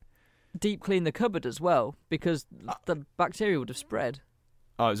deep clean the cupboard as well, because the bacteria would have spread.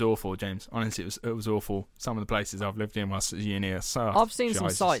 Oh, it was awful, James. Honestly, it was awful. Some of the places I've lived in whilst at uni are so... I've seen some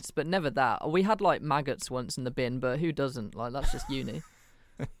sites, but never that. We had like maggots once in the bin, but who doesn't? Like, that's just uni.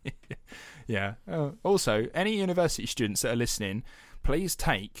 Yeah. Also, any university students that are listening, please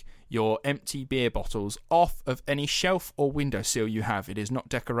take your empty beer bottles off of any shelf or windowsill you have. It is not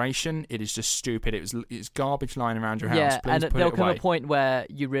decoration. It is just stupid. It's garbage lying around your house. Yeah, please and there'll come a point where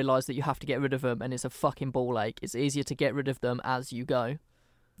you realise that you have to get rid of them, and it's a fucking ball ache. It's easier to get rid of them as you go.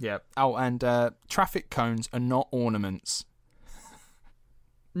 Yeah. Oh, and traffic cones are not ornaments.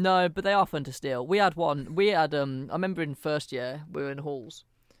 No, but they are fun to steal. We had one. I remember in first year, we were in halls,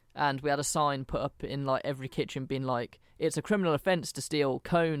 and we had a sign put up in like every kitchen being like, it's a criminal offence to steal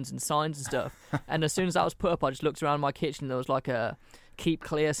cones and signs and stuff. And as soon as that was put up, I just looked around my kitchen, there was like a keep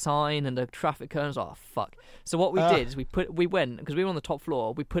clear sign and a traffic cone. I was like, oh fuck. So what we did is we went, because we were on the top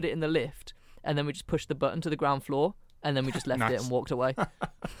floor, we put it in the lift, and then we just pushed the button to the ground floor, and then we just left it and walked away.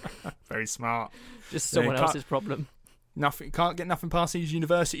 Very smart. Just someone else's problem. Nothing, can't get nothing past these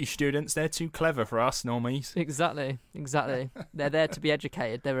university students. They're too clever for us normies. Exactly. They're there to be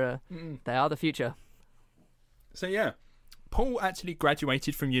educated. They are the future. So yeah, Paul actually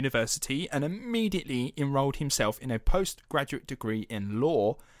graduated from university and immediately enrolled himself in a postgraduate degree in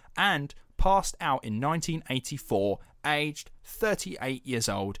law and passed out in 1984, aged 38 years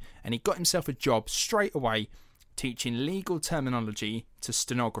old, and he got himself a job straight away teaching legal terminology to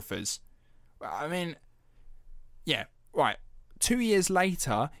stenographers. I mean, yeah, right. 2 years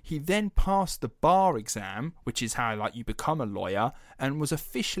later, he then passed the bar exam, which is how like you become a lawyer, and was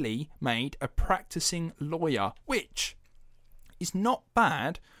officially made a practicing lawyer, which is not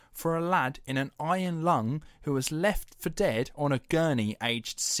bad for a lad in an iron lung who was left for dead on a gurney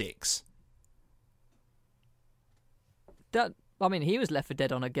aged 6. He was left for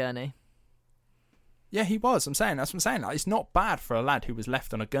dead on a gurney. Yeah, he was. That's what I'm saying. Like, it's not bad for a lad who was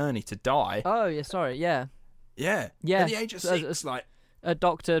left on a gurney to die. Oh, yeah, sorry, yeah. Yeah. Yeah. At the age of 6, a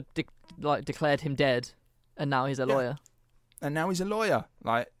doctor declared him dead, and now he's a lawyer. And now he's a lawyer.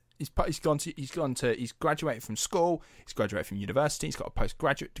 Like, he's graduated from school, he's graduated from university, he's got a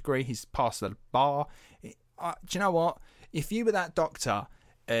postgraduate degree, he's passed the bar. Do you know what? If you were that doctor,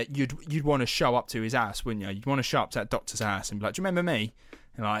 you'd want to show up to his house, wouldn't you? You'd want to show up to that doctor's house and be like, do you remember me?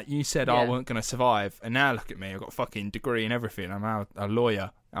 And like, you said I weren't going to survive, and now look at me, I've got a fucking degree and everything, I'm now a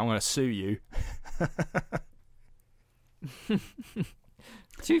lawyer, I'm going to sue you. To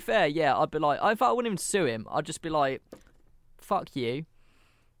be fair, yeah, I'd be like, if I wouldn't even sue him, I'd just be like, fuck you.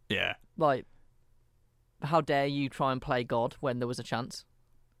 Yeah. Like, how dare you try and play God when there was a chance?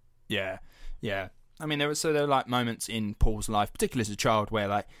 Yeah. I mean, there were like moments in Paul's life, particularly as a child, where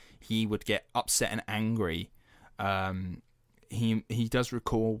like he would get upset and angry. He does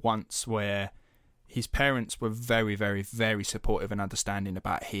recall once where his parents were very, very, very supportive and understanding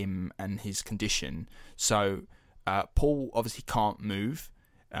about him and his condition. So Paul obviously can't move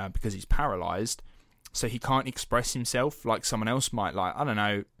because he's paralysed, so he can't express himself like someone else might. Like, I don't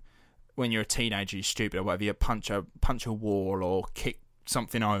know, when you're a teenager, you're stupid or whatever, you punch a wall or kick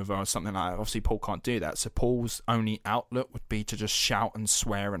something over or something like that. Obviously, Paul can't do that. So Paul's only outlet would be to just shout and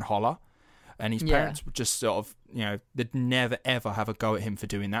swear and holler. And his parents would just sort of, they'd never ever have a go at him for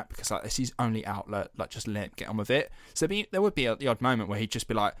doing that because like it's his only outlet. Like, just let him get on with it. So there would be the odd moment where he'd just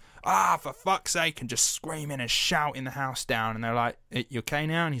be like, for fuck's sake, and just screaming and shouting the house down. And they're like, you okay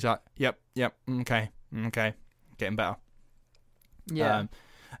now? And he's like, yep, okay, getting better. Yeah.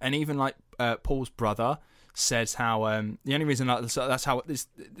 And even like Paul's brother says how the only reason that's how this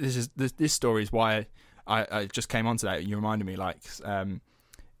story is why I just came onto that. You reminded me, like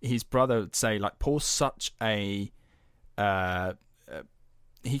his brother would say like Paul's such a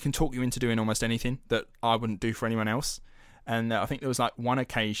he can talk you into doing almost anything that I wouldn't do for anyone else. And I think there was like one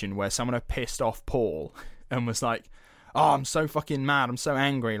occasion where someone had pissed off Paul and was like, I'm so fucking mad, I'm so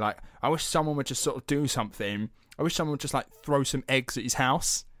angry, like I wish someone would just sort of do something. I wish someone would just like throw some eggs at his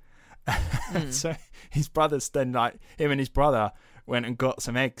house. So his brothers then, like, him and his brother went and got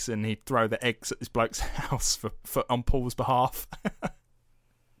some eggs, and he'd throw the eggs at this bloke's house for on Paul's behalf.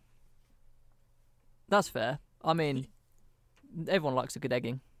 That's fair. I mean, everyone likes a good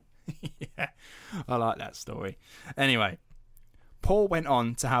egging. Yeah, I like that story. Anyway, Paul went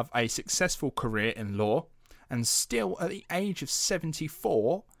on to have a successful career in law, and still at the age of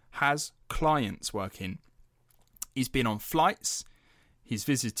 74 has clients working. He's been on flights. He's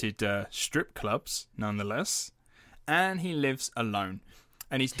visited strip clubs, nonetheless, and he lives alone.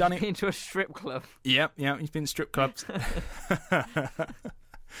 And he's done it into a strip club. Yep, he's been to strip clubs.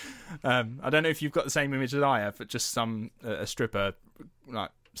 I don't know if you've got the same image as I have, but just a stripper like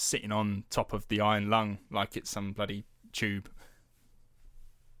sitting on top of the iron lung like it's some bloody tube.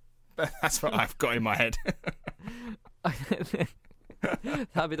 That's what I've got in my head.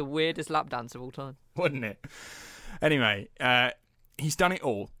 That'd be the weirdest lap dance of all time, wouldn't it? Anyway, he's done it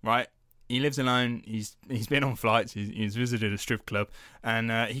all, right? He lives alone. He's been on flights. He's visited a strip club,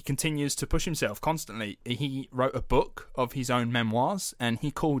 and he continues to push himself constantly. He wrote a book of his own memoirs, and he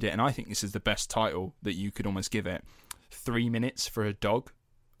called it, and I think this is the best title that you could almost give it, 3 Minutes for a Dog.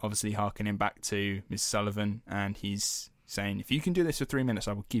 Obviously, harkening back to Miss Sullivan, and he's saying, if you can do this for 3 minutes,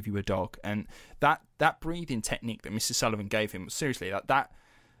 I will give you a dog. And that breathing technique that Mrs. Sullivan gave him, seriously,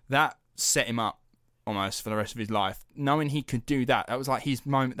 that set him up almost for the rest of his life, knowing he could do that. That was like his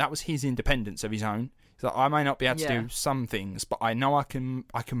moment. That was his independence of his own. So I may not be able to do some things, but I know I can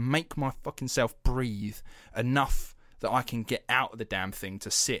make my fucking self breathe enough that I can get out of the damn thing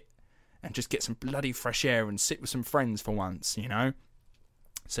to sit and just get some bloody fresh air and sit with some friends for once, you know?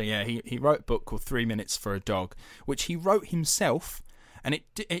 So yeah, he wrote a book called 3 Minutes for a Dog, which he wrote himself, and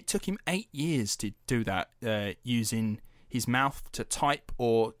it took him 8 years to do that, using his mouth to type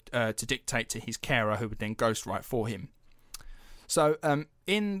or to dictate to his carer, who would then ghostwrite for him. So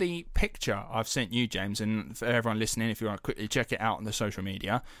in the picture I've sent you, James, and for everyone listening, if you want to quickly check it out on the social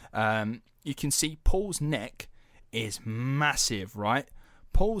media, you can see Paul's neck is massive, right?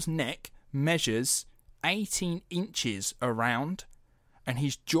 Paul's neck measures 18 inches around, and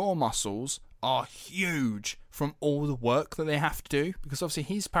his jaw muscles are huge from all the work that they have to do, because obviously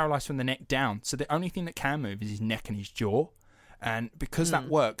he's paralysed from the neck down, so the only thing that can move is his neck and his jaw. And because that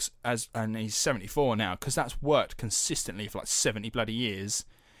works, and he's 74 now, because that's worked consistently for like 70 bloody years,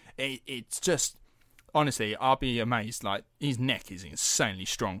 it's just, honestly, I'll be amazed. Like, his neck is insanely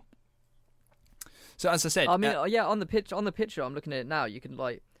strong. So as I said, I mean, on the picture, I'm looking at it now. You can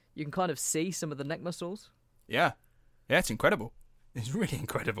kind of see some of the neck muscles. Yeah, it's incredible. It's really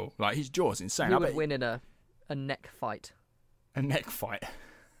incredible. Like, his jaw's insane. He would win in a neck fight. A neck fight.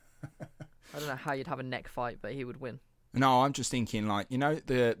 I don't know how you'd have a neck fight, but he would win. No, I'm just thinking, like, you know,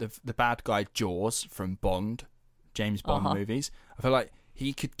 the bad guy Jaws from Bond, James Bond movies. I feel like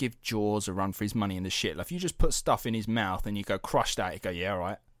he could give Jaws a run for his money in the shit. Like, if you just put stuff in his mouth and you go crush that, you go, yeah, all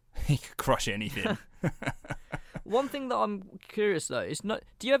right. He could crush anything. One thing that I'm curious though is,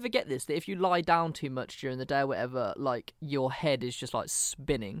 do you ever get this, that if you lie down too much during the day or whatever, like your head is just like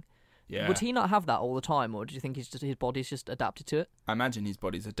spinning? Yeah. Would he not have that all the time, or do you think his body's just adapted to it? I imagine his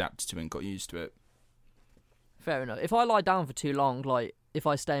body's adapted to it and got used to it. Fair enough. If I lie down for too long, like if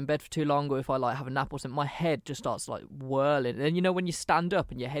I stay in bed for too long, or if I like have a nap or something, my head just starts like whirling. And you know when you stand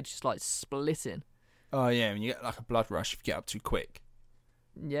up and your head's just like splitting. Oh yeah, when you get like a blood rush if you get up too quick.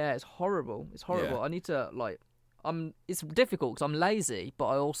 Yeah, it's horrible. It's horrible. Yeah. I need to it's difficult because I'm lazy, but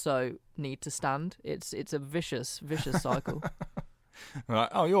I also need to stand. It's a vicious cycle. Right.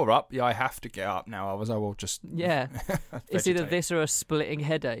 Oh, you're up. Yeah, I have to get up now. I will just. Yeah. It's either this or a splitting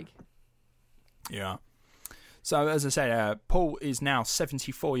headache. Yeah. So, as I said, Paul is now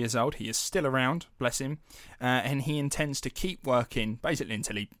 74 years old. He is still around, bless him, and he intends to keep working basically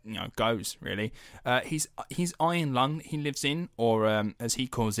until he, goes. Really, his iron lung he lives in, or as he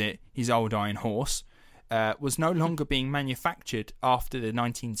calls it, his old iron horse, was no longer being manufactured after the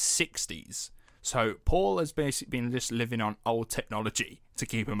 1960s. So, Paul has basically been just living on old technology to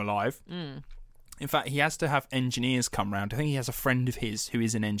keep him alive. Mm. In fact, he has to have engineers come round. I think he has a friend of his who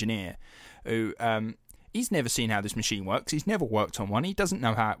is an engineer who. He's never seen how this machine works. He's never worked on one. He doesn't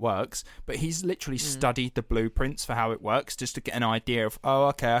know how it works, but he's literally studied the blueprints for how it works just to get an idea of,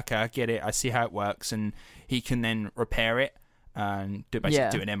 okay, I get it. I see how it works, and he can then repair it and do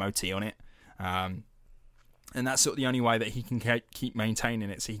an MOT on it. And that's sort of the only way that he can keep maintaining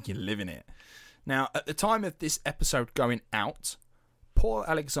it so he can live in it. Now, at the time of this episode going out, Paul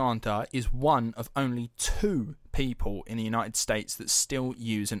Alexander is one of only 2 people in the United States that still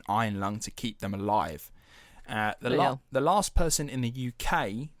use an iron lung to keep them alive. The last person in the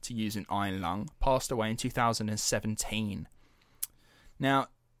UK to use an iron lung passed away in 2017. Now,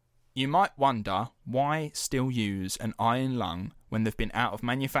 you might wonder why still use an iron lung when they've been out of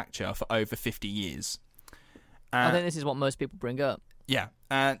manufacture for over 50 years. I think this is what most people bring up. Yeah.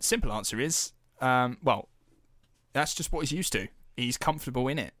 Simple answer is, that's just what he's used to. He's comfortable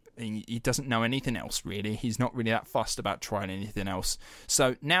in it. He doesn't know anything else, really. He's not really that fussed about trying anything else.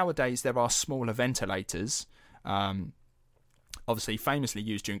 So nowadays there are smaller ventilators, obviously famously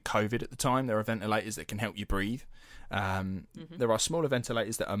used during COVID at the time. There are ventilators that can help you breathe. There are smaller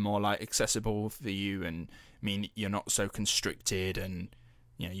ventilators that are more like accessible for you and mean you're not so constricted and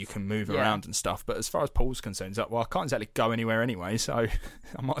you can move around and stuff. But as far as Paul's concerned, it's like, well, I can't exactly go anywhere anyway, so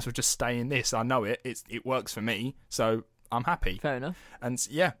I might as well just stay in this. I know it works for me, so I'm happy. Fair enough. And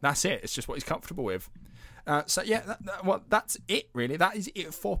yeah, that's it. It's just what he's comfortable with. That's it, really. That is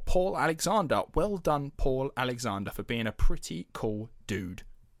it for Paul Alexander. Well done, Paul Alexander, for being a pretty cool dude.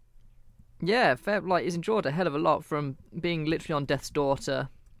 Yeah, fair. Like, he's enjoyed a hell of a lot from being literally on death's door to...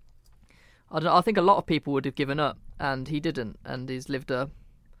 I don't know, I think a lot of people would have given up, and he didn't, and he's lived a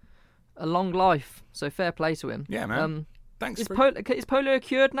long life. So fair play to him. Yeah, man. Thanks. Is polio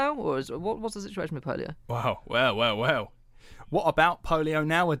cured now, or what's the situation with polio? Wow. Well. What about polio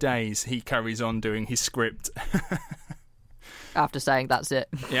nowadays? He carries on doing his script. After saying that's it.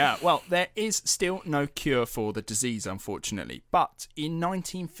 Yeah, well, there is still no cure for the disease, unfortunately. But in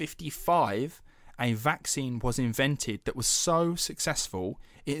 1955, a vaccine was invented that was so successful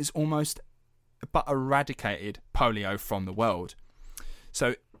it has almost but eradicated polio from the world.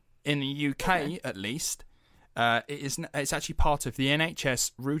 So in the UK, at least, it's actually part of the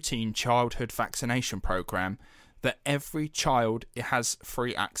NHS routine childhood vaccination programme that every child has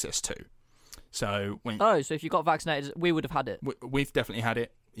free access to. So so if you got vaccinated, we would have had it. We've definitely had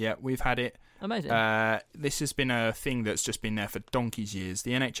it. Yeah, we've had it. Amazing. This has been a thing that's just been there for donkey's years.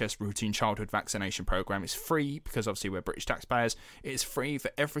 The NHS routine childhood vaccination programme is free because obviously we're British taxpayers. It's free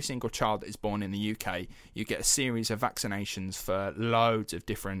for every single child that is born in the UK. You get a series of vaccinations for loads of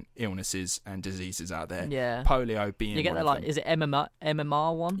different illnesses and diseases out there. Yeah. Polio being you get one the of them. is it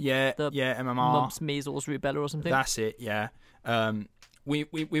MMR one? Yeah, MMR. Mumps, measles, rubella or something? That's it, yeah. We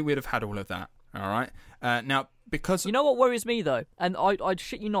would have had all of that, all right? Now, because... You know what worries me, though? And I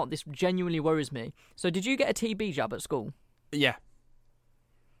shit you not, this genuinely worries me. So did you get a TB jab at school? Yeah.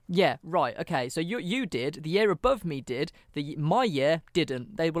 Yeah, right, okay. So you did, the year above me did, my year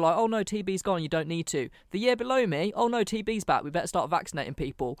didn't. They were like, oh no, TB's gone, you don't need to. The year below me, oh no, TB's back, we better start vaccinating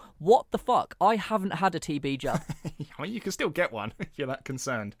people. What the fuck? I haven't had a TB jab. I mean, you can still get one if you're that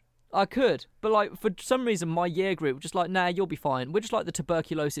concerned. I could, but like for some reason my year group were just like, nah, you'll be fine. We're just like the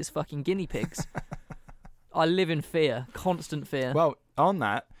tuberculosis fucking guinea pigs. I live in fear, constant fear. Well, on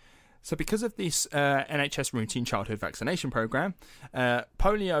that, so because of this NHS routine childhood vaccination programme,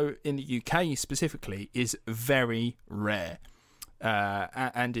 polio in the UK specifically is very rare,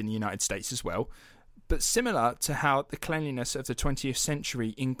 and in the United States as well. But similar to how the cleanliness of the 20th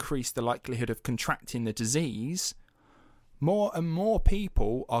century increased the likelihood of contracting the disease, more and more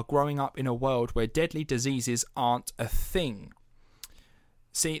people are growing up in a world where deadly diseases aren't a thing.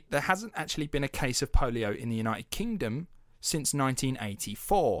 See, there hasn't actually been a case of polio in the United Kingdom since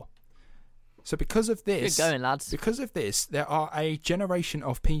 1984. So because of this, good going, lads. Because of this, there are a generation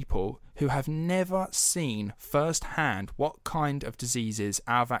of people who have never seen firsthand what kind of diseases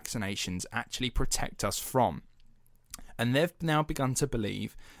our vaccinations actually protect us from. And they've now begun to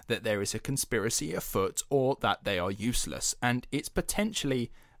believe that there is a conspiracy afoot or that they are useless. And it's potentially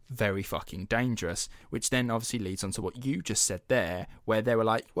very fucking dangerous, which then obviously leads on to what you just said there, where they were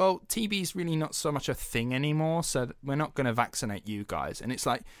like, well, TB is really not so much a thing anymore, so we're not going to vaccinate you guys. And it's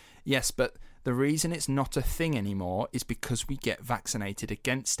like, yes, but the reason it's not a thing anymore is because we get vaccinated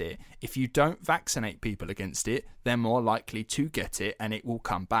against it. If you don't vaccinate people against it, they're more likely to get it and it will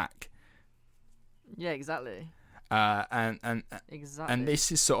come back. Yeah, exactly. Exactly. And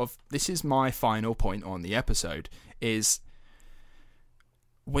this is my final point on the episode, is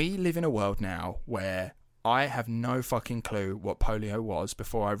we live in a world now where I have no fucking clue what polio was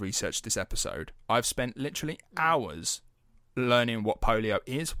before I researched this episode. I've spent literally hours learning what polio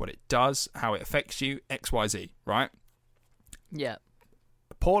is, what it does, how it affects you, XYZ, right? Yeah.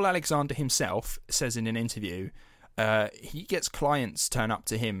 Paul Alexander himself says in an interview, he gets clients turn up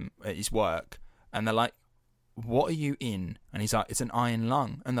to him at his work and they're like, what are you in? And he's like, it's an iron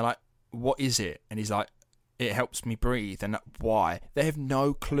lung. And they're like, what is it? And he's like, it helps me breathe. And why? They have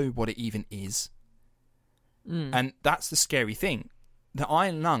no clue what it even is. And that's the scary thing. The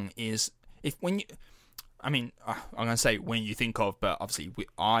iron lung is, I'm going to say when you think of, but obviously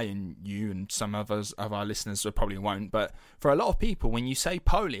I and you and some of our listeners probably won't, but for a lot of people, when you say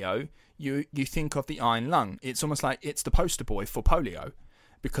polio, you think of the iron lung. It's almost like it's the poster boy for polio,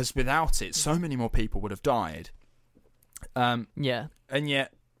 because without it, so many more people would have died. Yeah. And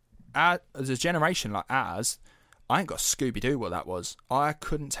yet, as a generation like ours, I ain't got Scooby-Doo what that was. I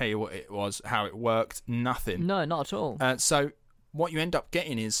couldn't tell you what it was, how it worked, nothing. No, not at all. So what you end up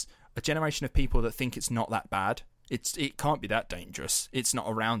getting is a generation of people that think it's not that bad. It can't be that dangerous. It's not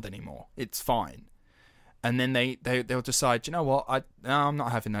around anymore. It's fine. And then they'll decide, you know what, I'm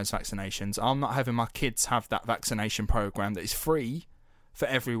not having those vaccinations. I'm not having my kids have that vaccination program that is free for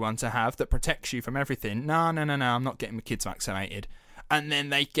everyone to have, that protects you from everything. No, I'm not getting my kids vaccinated. And then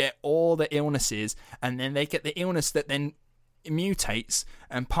they get all the illnesses, and then they get the illness that then mutates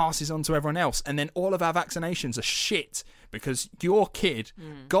and passes on to everyone else. And then all of our vaccinations are shit because your kid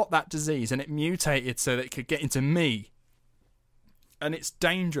got that disease and it mutated so that it could get into me. And it's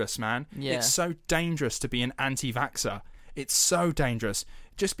dangerous, man. Yeah. It's so dangerous to be an anti-vaxxer. It's so dangerous.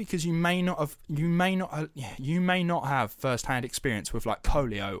 Just because you may not have first-hand experience with like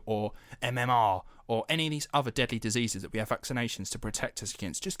polio or MMR or any of these other deadly diseases that we have vaccinations to protect us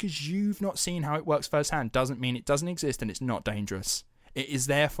against. Just because you've not seen how it works firsthand doesn't mean it doesn't exist and it's not dangerous. It is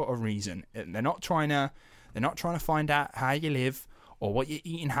there for a reason. They're not trying to find out how you live or what your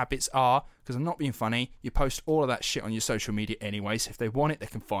eating habits are, because I'm not being funny. You post all of that shit on your social media anyway, so if they want it, they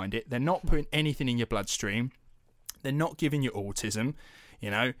can find it. They're not putting anything in your bloodstream. They're not giving you autism. You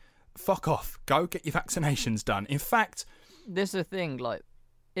know, fuck off. Go get your vaccinations done. In fact, This is the thing, like,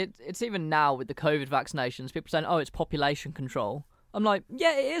 it's even now with the COVID vaccinations, people saying, oh, it's population control. I'm like,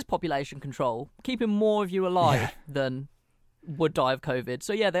 yeah, it is population control. Keeping more of you alive than would die of COVID.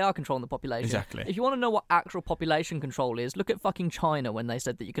 So, yeah, they are controlling the population. Exactly. If you want to know what actual population control is, look at fucking China when they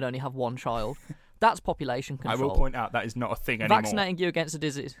said that you could only have one child. That's population control. I will point out that is not a thing anymore. Vaccinating you against a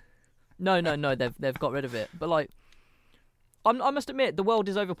disease. No, they've got rid of it. But, like, I must admit, the world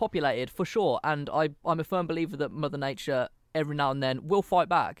is overpopulated, for sure, and I'm a firm believer that Mother Nature every now and then will fight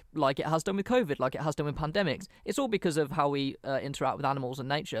back, like it has done with COVID, like it has done with pandemics. It's all because of how we interact with animals and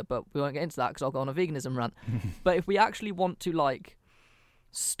nature, but we won't get into that because I'll go on a veganism rant. But if we actually want to, like,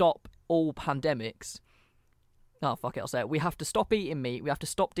 stop all pandemics, oh, fuck it, I'll say it, we have to stop eating meat, we have to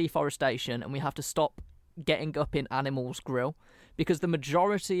stop deforestation, and we have to stop getting up in animals' grill, because the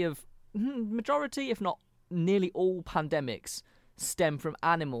majority, if not nearly all pandemics, stem from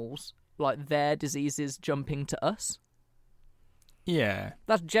animals, like their diseases jumping to us. Yeah.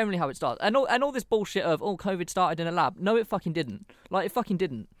 That's generally how it starts. And all this bullshit of, oh, COVID started in a lab. No, it fucking didn't. Like, it fucking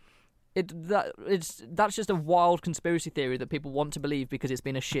didn't. That's just a wild conspiracy theory that people want to believe because it's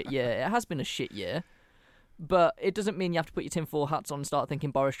been a shit year. It has been a shit year. But it doesn't mean you have to put your tinfoil hats on and start thinking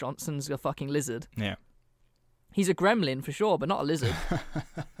Boris Johnson's a fucking lizard. Yeah. He's a gremlin for sure, but not a lizard.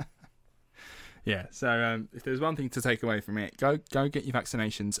 Yeah, so if there's one thing to take away from it, go get your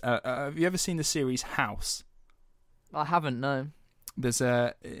vaccinations. Have you ever seen the series House? I haven't, no. There's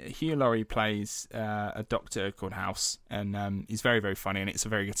Hugh Laurie plays a doctor called House, and he's very, very funny, and it's a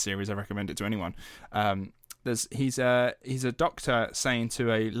very good series. I recommend it to anyone. He's a doctor saying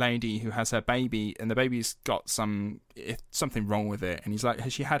to a lady who has her baby, and the baby's got something wrong with it, and he's like,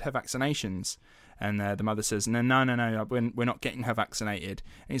 has she had her vaccinations? And the mother says, no, we're not getting her vaccinated.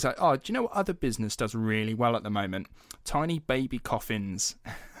 And he's like, oh, do you know what other business does really well at the moment? Tiny baby coffins.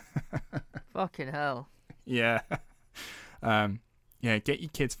 Fucking hell. Yeah. Yeah, get your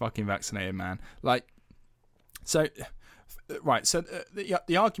kids fucking vaccinated, man. Like, so, right, so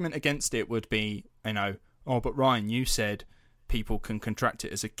the argument against it would be, you know, oh, but Ryan, you said people can contract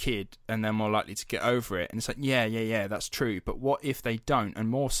it as a kid and they're more likely to get over it. And it's like, yeah, that's true. But what if they don't? And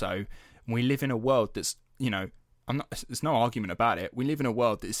more so, we live in a world that's, you know, there's no argument about it. We live in a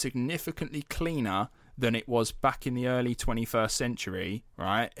world that is significantly cleaner than it was back in the early 21st century,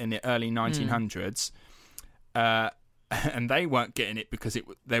 right? In the early 1900s. And they weren't getting it because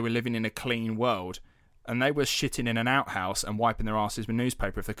they were living in a clean world. And they were shitting in an outhouse and wiping their asses with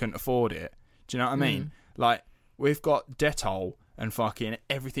newspaper if they couldn't afford it. Do you know what I mean? Like, we've got Dettol and fucking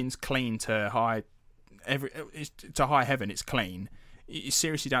everything's clean to high heaven. It's clean. You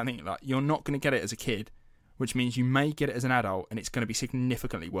seriously don't think, like, you're not going to get it as a kid, which means you may get it as an adult and it's going to be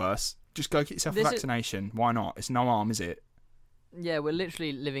significantly worse. Just go get yourself a vaccination. Why not? It's no harm, is it? Yeah, we're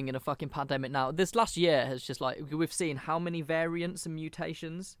literally living in a fucking pandemic now. This last year has just, like, we've seen how many variants and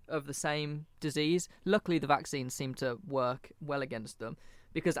mutations of the same disease. Luckily, the vaccines seem to work well against them,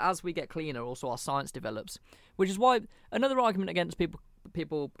 because as we get cleaner, also our science develops. Which is why another argument against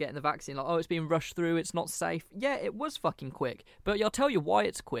people getting the vaccine, like, oh, it's being rushed through, it's not safe. Yeah, it was fucking quick. But I'll tell you why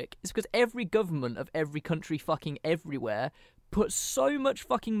it's quick. It's because every government of every country fucking everywhere put so much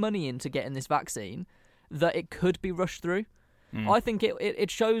fucking money into getting this vaccine that it could be rushed through. I think it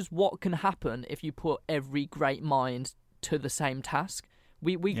shows what can happen if you put every great mind to the same task.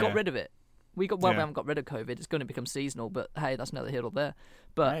 We got rid of it. We haven't got rid of COVID. It's going to become seasonal, but hey, that's neither here nor there.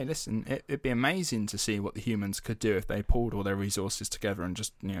 But hey, listen, it'd be amazing to see what the humans could do if they pulled all their resources together and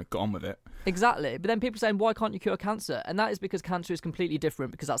just, you know, got on with it. Exactly. But then people saying, why can't you cure cancer? And that is because cancer is completely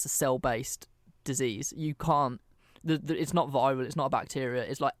different, because that's a cell-based disease. You can't. It's not viral. It's not a bacteria.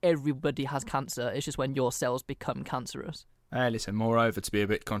 It's like everybody has cancer. It's just when your cells become cancerous. Hey, listen, moreover, to be a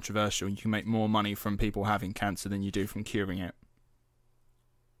bit controversial, you can make more money from people having cancer than you do from curing it.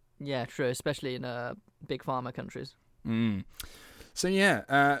 Yeah, true, especially in big pharma countries. So,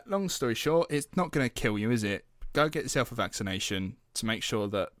 yeah, long story short, it's not going to kill you, is it? Go get yourself a vaccination to make sure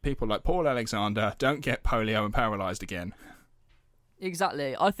that people like Paul Alexander don't get polio and paralysed again.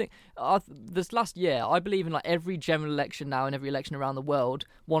 Exactly. I think this last year, I believe in, like, every general election now and every election around the world,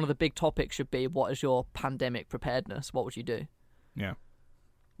 one of the big topics should be, what is your pandemic preparedness? What would you do? Yeah.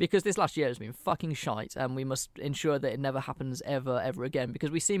 Because this last year has been fucking shite, and we must ensure that it never happens ever again,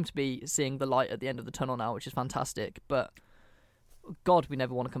 because we seem to be seeing the light at the end of the tunnel now, which is fantastic, but God, we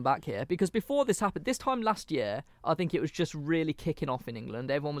never want to come back here. Because before this happened, this time last year, I think it was just really kicking off in England.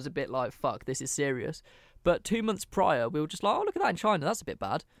 Everyone was a bit like, fuck, this is serious. But 2 months prior, we were just like, oh, look at that in China, that's a bit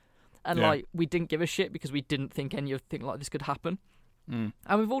bad. And, like, we didn't give a shit because we didn't think anything like this could happen. And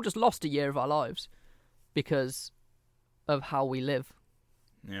we've all just lost a year of our lives because of how we live.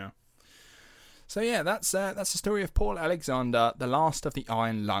 Yeah. So yeah, that's the story of Paul Alexander, the last of the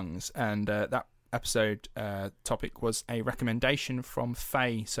Iron Lungs, and that episode topic was a recommendation from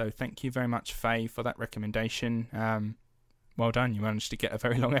Faye. So thank you very much, Faye, for that recommendation. Well done, you managed to get a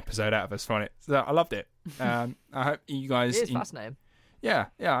very long episode out of us from it. So I loved it. I hope you guys. It is fascinating. Yeah,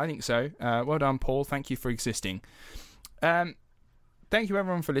 I think so. Well done, Paul. Thank you for existing. Thank you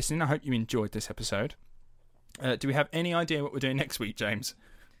everyone for listening. I hope you enjoyed this episode. Do we have any idea what we're doing next week, James?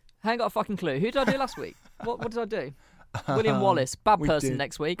 I ain't got a fucking clue. Who did I do last week? What did I do? William Wallace, bad person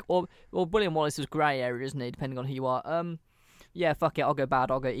next week, or William Wallace is grey area, isn't he? Depending on who you are. Yeah, fuck it. I'll go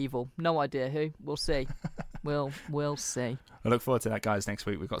bad. I'll go evil. No idea who. We'll see. We'll see. I look forward to that, guys. Next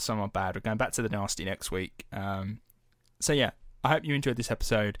week we've got someone bad. We're going back to the nasty next week. So yeah, I hope you enjoyed this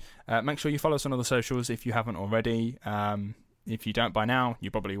episode. Make sure you follow us on all the socials if you haven't already. If you don't by now,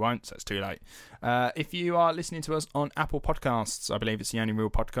 you probably won't, so it's too late. If you are listening to us on Apple Podcasts, I believe it's the only real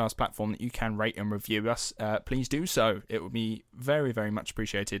podcast platform that you can rate and review us, please do so. It would be very, very much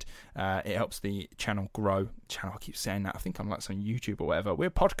appreciated. It helps the channel grow. I keep saying that. I think I'm like some YouTube or whatever. We're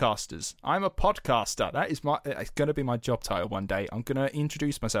podcasters. I'm a podcaster. It's going to be my job title one day. I'm going to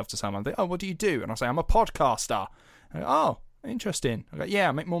introduce myself to someone. They, what do you do? And I'll say, I'm a podcaster. And I go, oh, interesting. I go, yeah,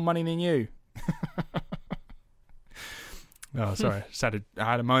 I make more money than you. Oh, sorry. I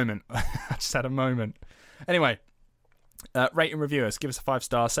had a moment. I just had a moment. Anyway, rate and review us. Give us a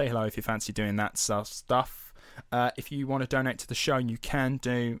 5-star. Say hello if you fancy doing that stuff. If you want to donate to the show, you can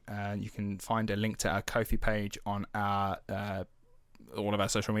do. You can find a link to our Ko-fi page on our all of our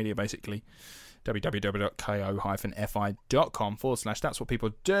social media, basically. www.ko-fi.com/that's what people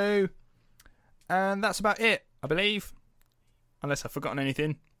do. And that's about it, I believe. Unless I've forgotten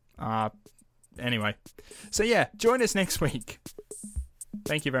anything. Anyway, so yeah, join us next week.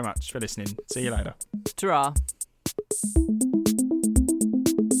 Thank you very much for listening. See you later. Ta-ra.